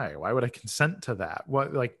would I consent to that?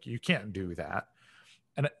 What, like, you can't do that.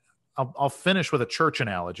 And I'll finish with a church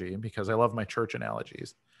analogy because I love my church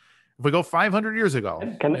analogies. If we go 500 years ago,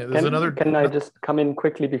 can I just come in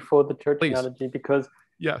quickly before the church analogy? Because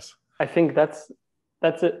yes, I think that's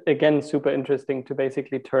again super interesting to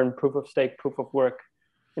basically turn proof of stake, proof of work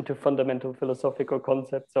into fundamental philosophical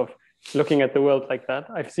concepts of looking at the world like that.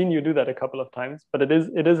 I've seen you do that a couple of times, but it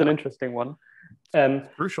is an interesting one. It's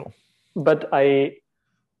crucial. But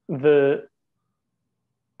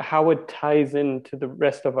how it ties into the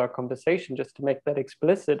rest of our conversation, just to make that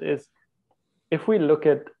explicit, is if we look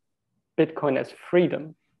at Bitcoin as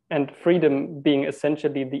freedom, and freedom being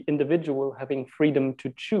essentially the individual having freedom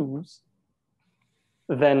to choose,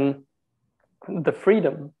 then the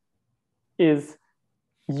freedom is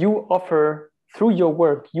you offer, through your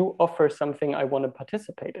work, you offer something I want to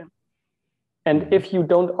participate in. And if you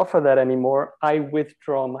don't offer that anymore, I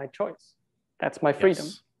withdraw my choice. That's my freedom.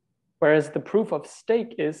 Yes. Whereas the proof of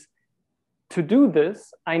stake is, to do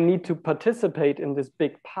this, I need to participate in this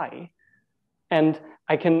big pie. And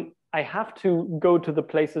I have to go to the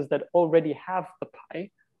places that already have the pie.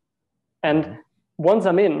 And once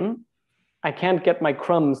I'm in, I can't get my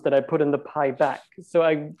crumbs that I put in the pie back. So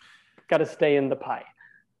I got to stay in the pie.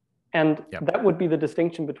 And that would be the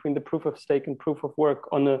distinction between the proof of stake and proof of work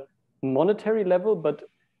on a monetary level. But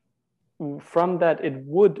from that, it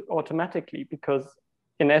would automatically, because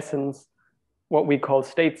in essence, what we call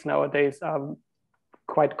states nowadays are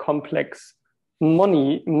quite complex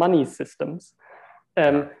money systems.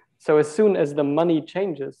 So as soon as the money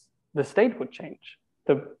changes, the state would change.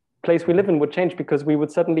 The place we live in would change because we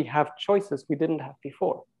would suddenly have choices we didn't have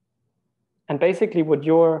before. And basically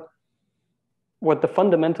what the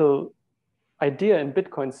fundamental idea in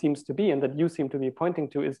Bitcoin seems to be, and that you seem to be pointing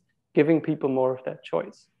to, is giving people more of that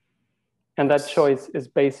choice. And that choice is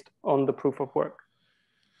based on the proof of work.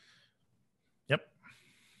 Yep.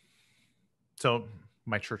 So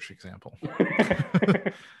my church example,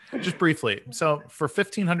 just briefly. So for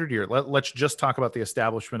 1500 years, let's just talk about the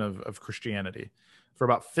establishment of Christianity. For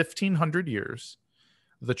about 1500 years,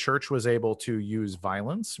 the church was able to use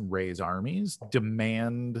violence, raise armies,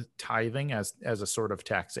 demand tithing as a sort of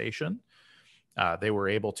taxation. They were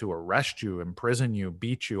able to arrest you, imprison you,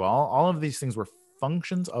 beat you. All of these things were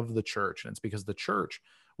functions of the church. And it's because the church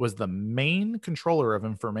was the main controller of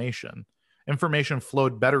information. Information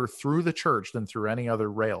flowed better through the church than through any other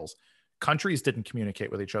rails. Countries didn't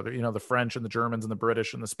communicate with each other. The French and the Germans and the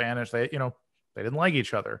British and the Spanish, they didn't like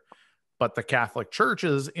each other. But the Catholic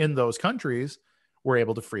churches in those countries were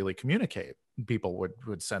able to freely communicate. People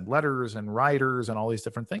would send letters and writers and all these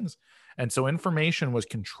different things. And so information was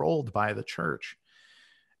controlled by the church.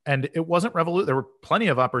 And it wasn't revolutionary. There were plenty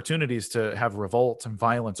of opportunities to have revolt and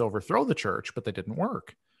violence overthrow the church, but they didn't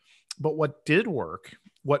work. But what did work,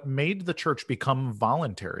 what made the church become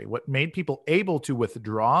voluntary, what made people able to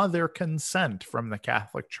withdraw their consent from the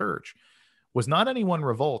Catholic Church, was not any one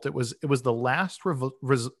revolt. It was the last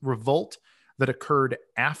revolt that occurred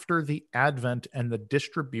after the advent and the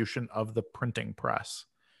distribution of the printing press.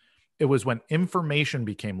 It was when information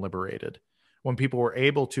became liberated, when people were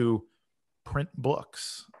able to print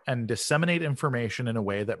books and disseminate information in a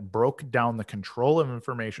way that broke down the control of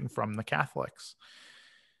information from the Catholics.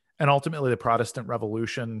 And ultimately, the Protestant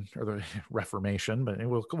Revolution, or the Reformation, but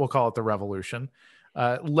we'll call it the Revolution,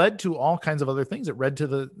 led to all kinds of other things. It led to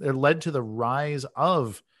the rise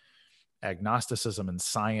of agnosticism and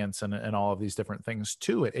science and all of these different things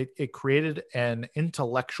too. It created an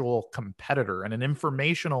intellectual competitor and an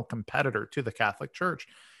informational competitor to the Catholic Church,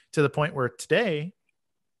 to the point where today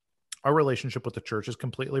our relationship with the church is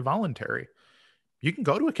completely voluntary. You can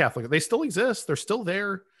go to a Catholic, they still exist, they're still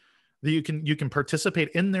there. You can participate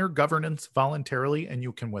in their governance voluntarily, and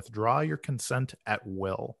you can withdraw your consent at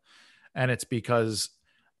will. And it's because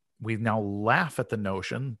we now laugh at the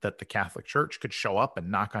notion that the Catholic Church could show up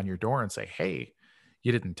and knock on your door and say, hey,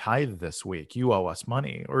 you didn't tithe this week, you owe us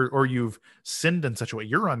money, or you've sinned in such a way,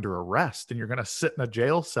 you're under arrest and you're going to sit in a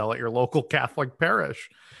jail cell at your local Catholic parish.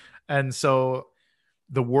 And so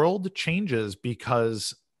the world changes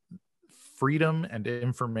because freedom and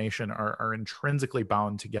information are intrinsically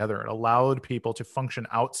bound together. It allowed people to function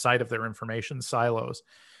outside of their information silos.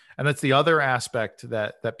 And that's the other aspect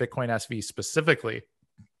that Bitcoin SV specifically,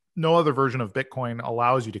 no other version of Bitcoin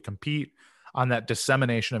allows you to compete on that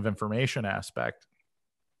dissemination of information aspect.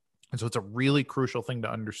 And so it's a really crucial thing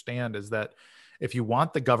to understand, is that if you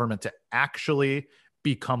want the government to actually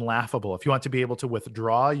become laughable, if you want to be able to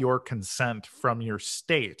withdraw your consent from your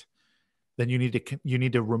state, then you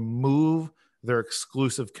need to remove their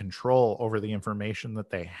exclusive control over the information that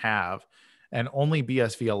they have. And only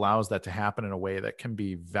BSV allows that to happen in a way that can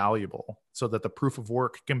be valuable, so that the proof of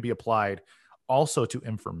work can be applied also to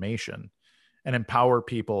information and empower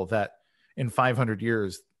people that in 500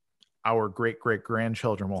 years, our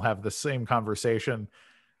great-great-grandchildren will have the same conversation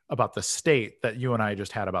about the state that you and I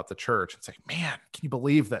just had about the church. It's like, man, can you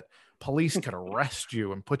believe that police could arrest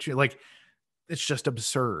you and put you, like, it's just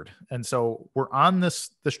absurd. And so we're on this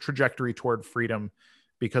trajectory toward freedom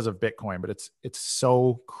because of Bitcoin, but it's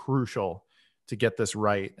so crucial to get this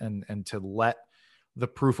right and to let the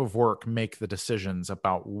proof of work make the decisions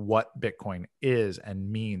about what Bitcoin is and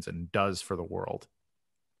means and does for the world.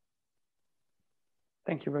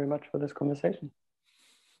 Thank you very much for this conversation.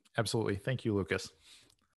 Absolutely. Thank you, Lucas.